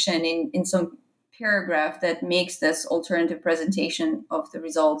section, in some paragraph that makes this alternative presentation of the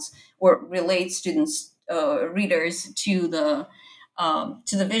results or relates students, readers to the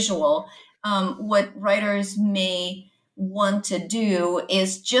visual. What writers may want to do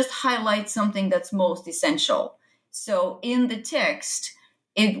is just highlight something that's most essential. So in the text,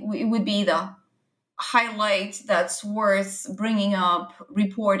 it would be the highlight that's worth bringing up,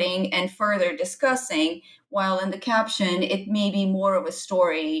 reporting, and further discussing, while in the caption, it may be more of a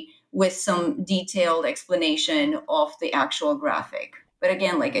story with some detailed explanation of the actual graphic. But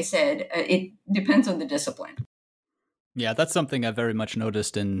again, like I said, it depends on the discipline. Yeah, that's something I've very much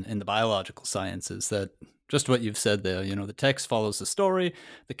noticed in the biological sciences, that just what you've said there, the text follows the story,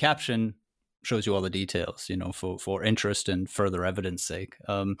 the caption shows you all the details, for interest and further evidence sake.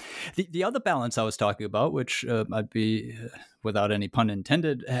 The other balance I was talking about, which I'd be, without any pun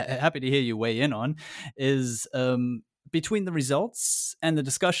intended, happy to hear you weigh in on, is between the results and the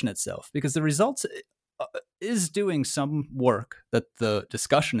discussion itself, because the results is doing some work that the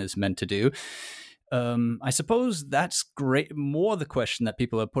discussion is meant to do. I suppose that's more the question that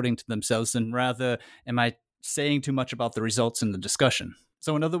people are putting to themselves than rather, am I saying too much about the results in the discussion?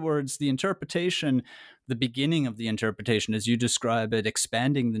 So in other words, the interpretation, the beginning of the interpretation, as you describe it,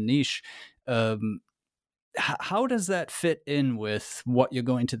 expanding the niche, how does that fit in with what you're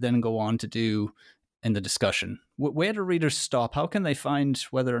going to then go on to do in the discussion? Where do readers stop? How can they find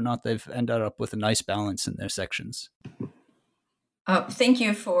whether or not they've ended up with a nice balance in their sections? Thank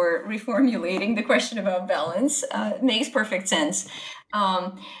you for reformulating the question about balance. It makes perfect sense.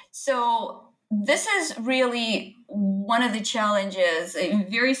 So this is really one of the challenges, a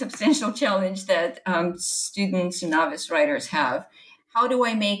very substantial challenge that students and novice writers have. How do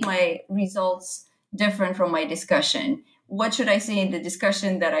I make my results different from my discussion? What should I say in the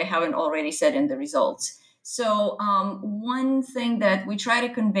discussion that I haven't already said in the results? So one thing that we try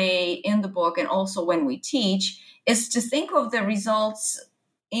to convey in the book, and also when we teach, is to think of the results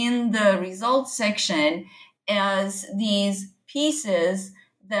in the results section as these pieces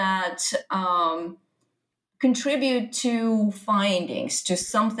that contribute to findings, to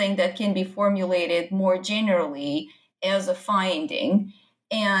something that can be formulated more generally as a finding.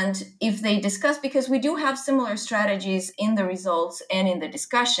 And if they discuss, because we do have similar strategies in the results and in the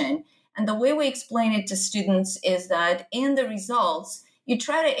discussion, and the way we explain it to students is that in the results, you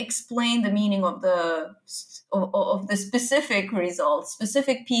try to explain the meaning of the specific results,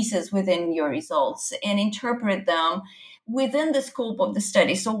 specific pieces within your results, and interpret them within the scope of the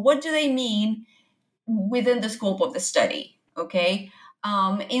study. So what do they mean within the scope of the study? Okay.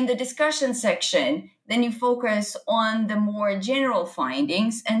 In the discussion section, then you focus on the more general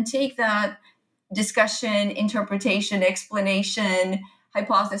findings and take that discussion, interpretation, explanation,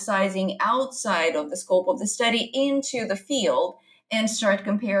 hypothesizing outside of the scope of the study into the field and start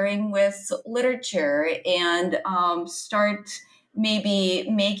comparing with literature and start maybe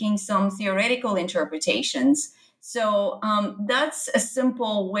making some theoretical interpretations. So that's a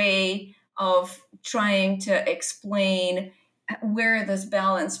simple way of trying to explain where this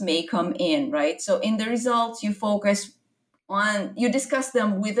balance may come in, right? So in the results, you focus on, you discuss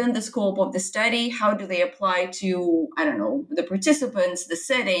them within the scope of the study. How do they apply to, I don't know, the participants, the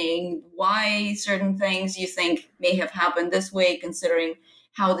setting, why certain things you think may have happened this way, considering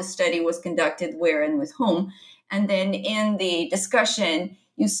how the study was conducted, where and with whom. And then in the discussion,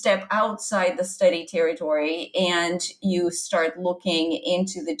 you step outside the study territory and you start looking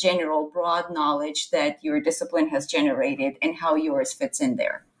into the general broad knowledge that your discipline has generated and how yours fits in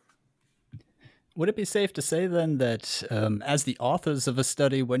there. Would it be safe to say then that as the authors of a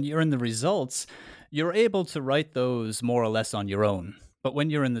study, when you're in the results, you're able to write those more or less on your own? But when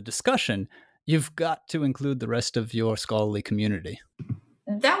you're in the discussion, you've got to include the rest of your scholarly community.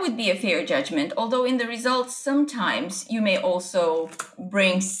 That would be a fair judgment, although in the results, sometimes you may also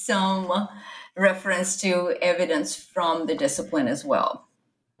bring some reference to evidence from the discipline as well.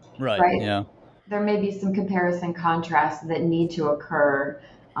 Right. Yeah. There may be some comparison contrasts that need to occur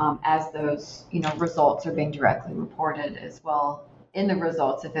as those, results are being directly reported as well in the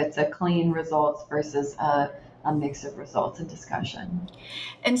results, if it's a clean results versus a mix of results and discussion.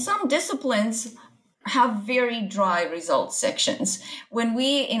 And some disciplines have very dry results sections. When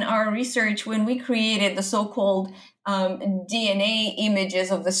we, in our research, when we created the so-called DNA images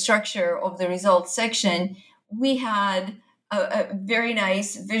of the structure of the results section, we had a very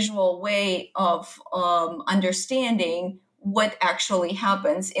nice visual way of understanding what actually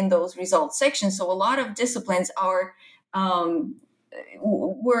happens in those results sections. So a lot of disciplines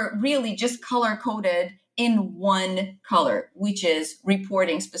were really just color-coded in one color, which is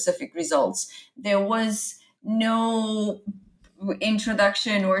reporting specific results. There was no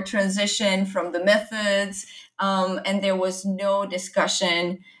introduction or transition from the methods, and there was no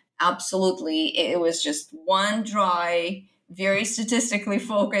discussion. Absolutely. It was just one dry, very statistically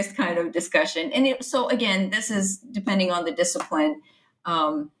focused kind of discussion. And so again, this is depending on the discipline.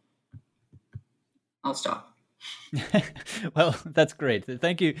 I'll stop. Well, that's great.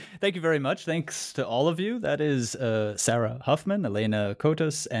 Thank you very much. Thanks to all of you. That is Sarah Huffman, Elena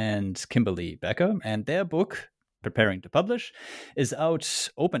Kotas, and Kimberly Becker. And their book, Preparing to Publish, is out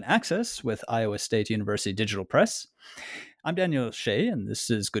open access with Iowa State University Digital Press. I'm Daniel Shea, and this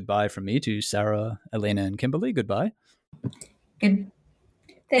is goodbye from me to Sarah, Elena, and Kimberly. Goodbye. Good.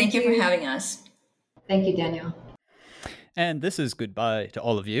 Thank you for having us. Thank you, Daniel. And this is goodbye to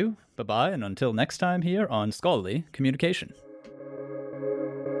all of you. Bye-bye, and until next time here on Scholarly Communication.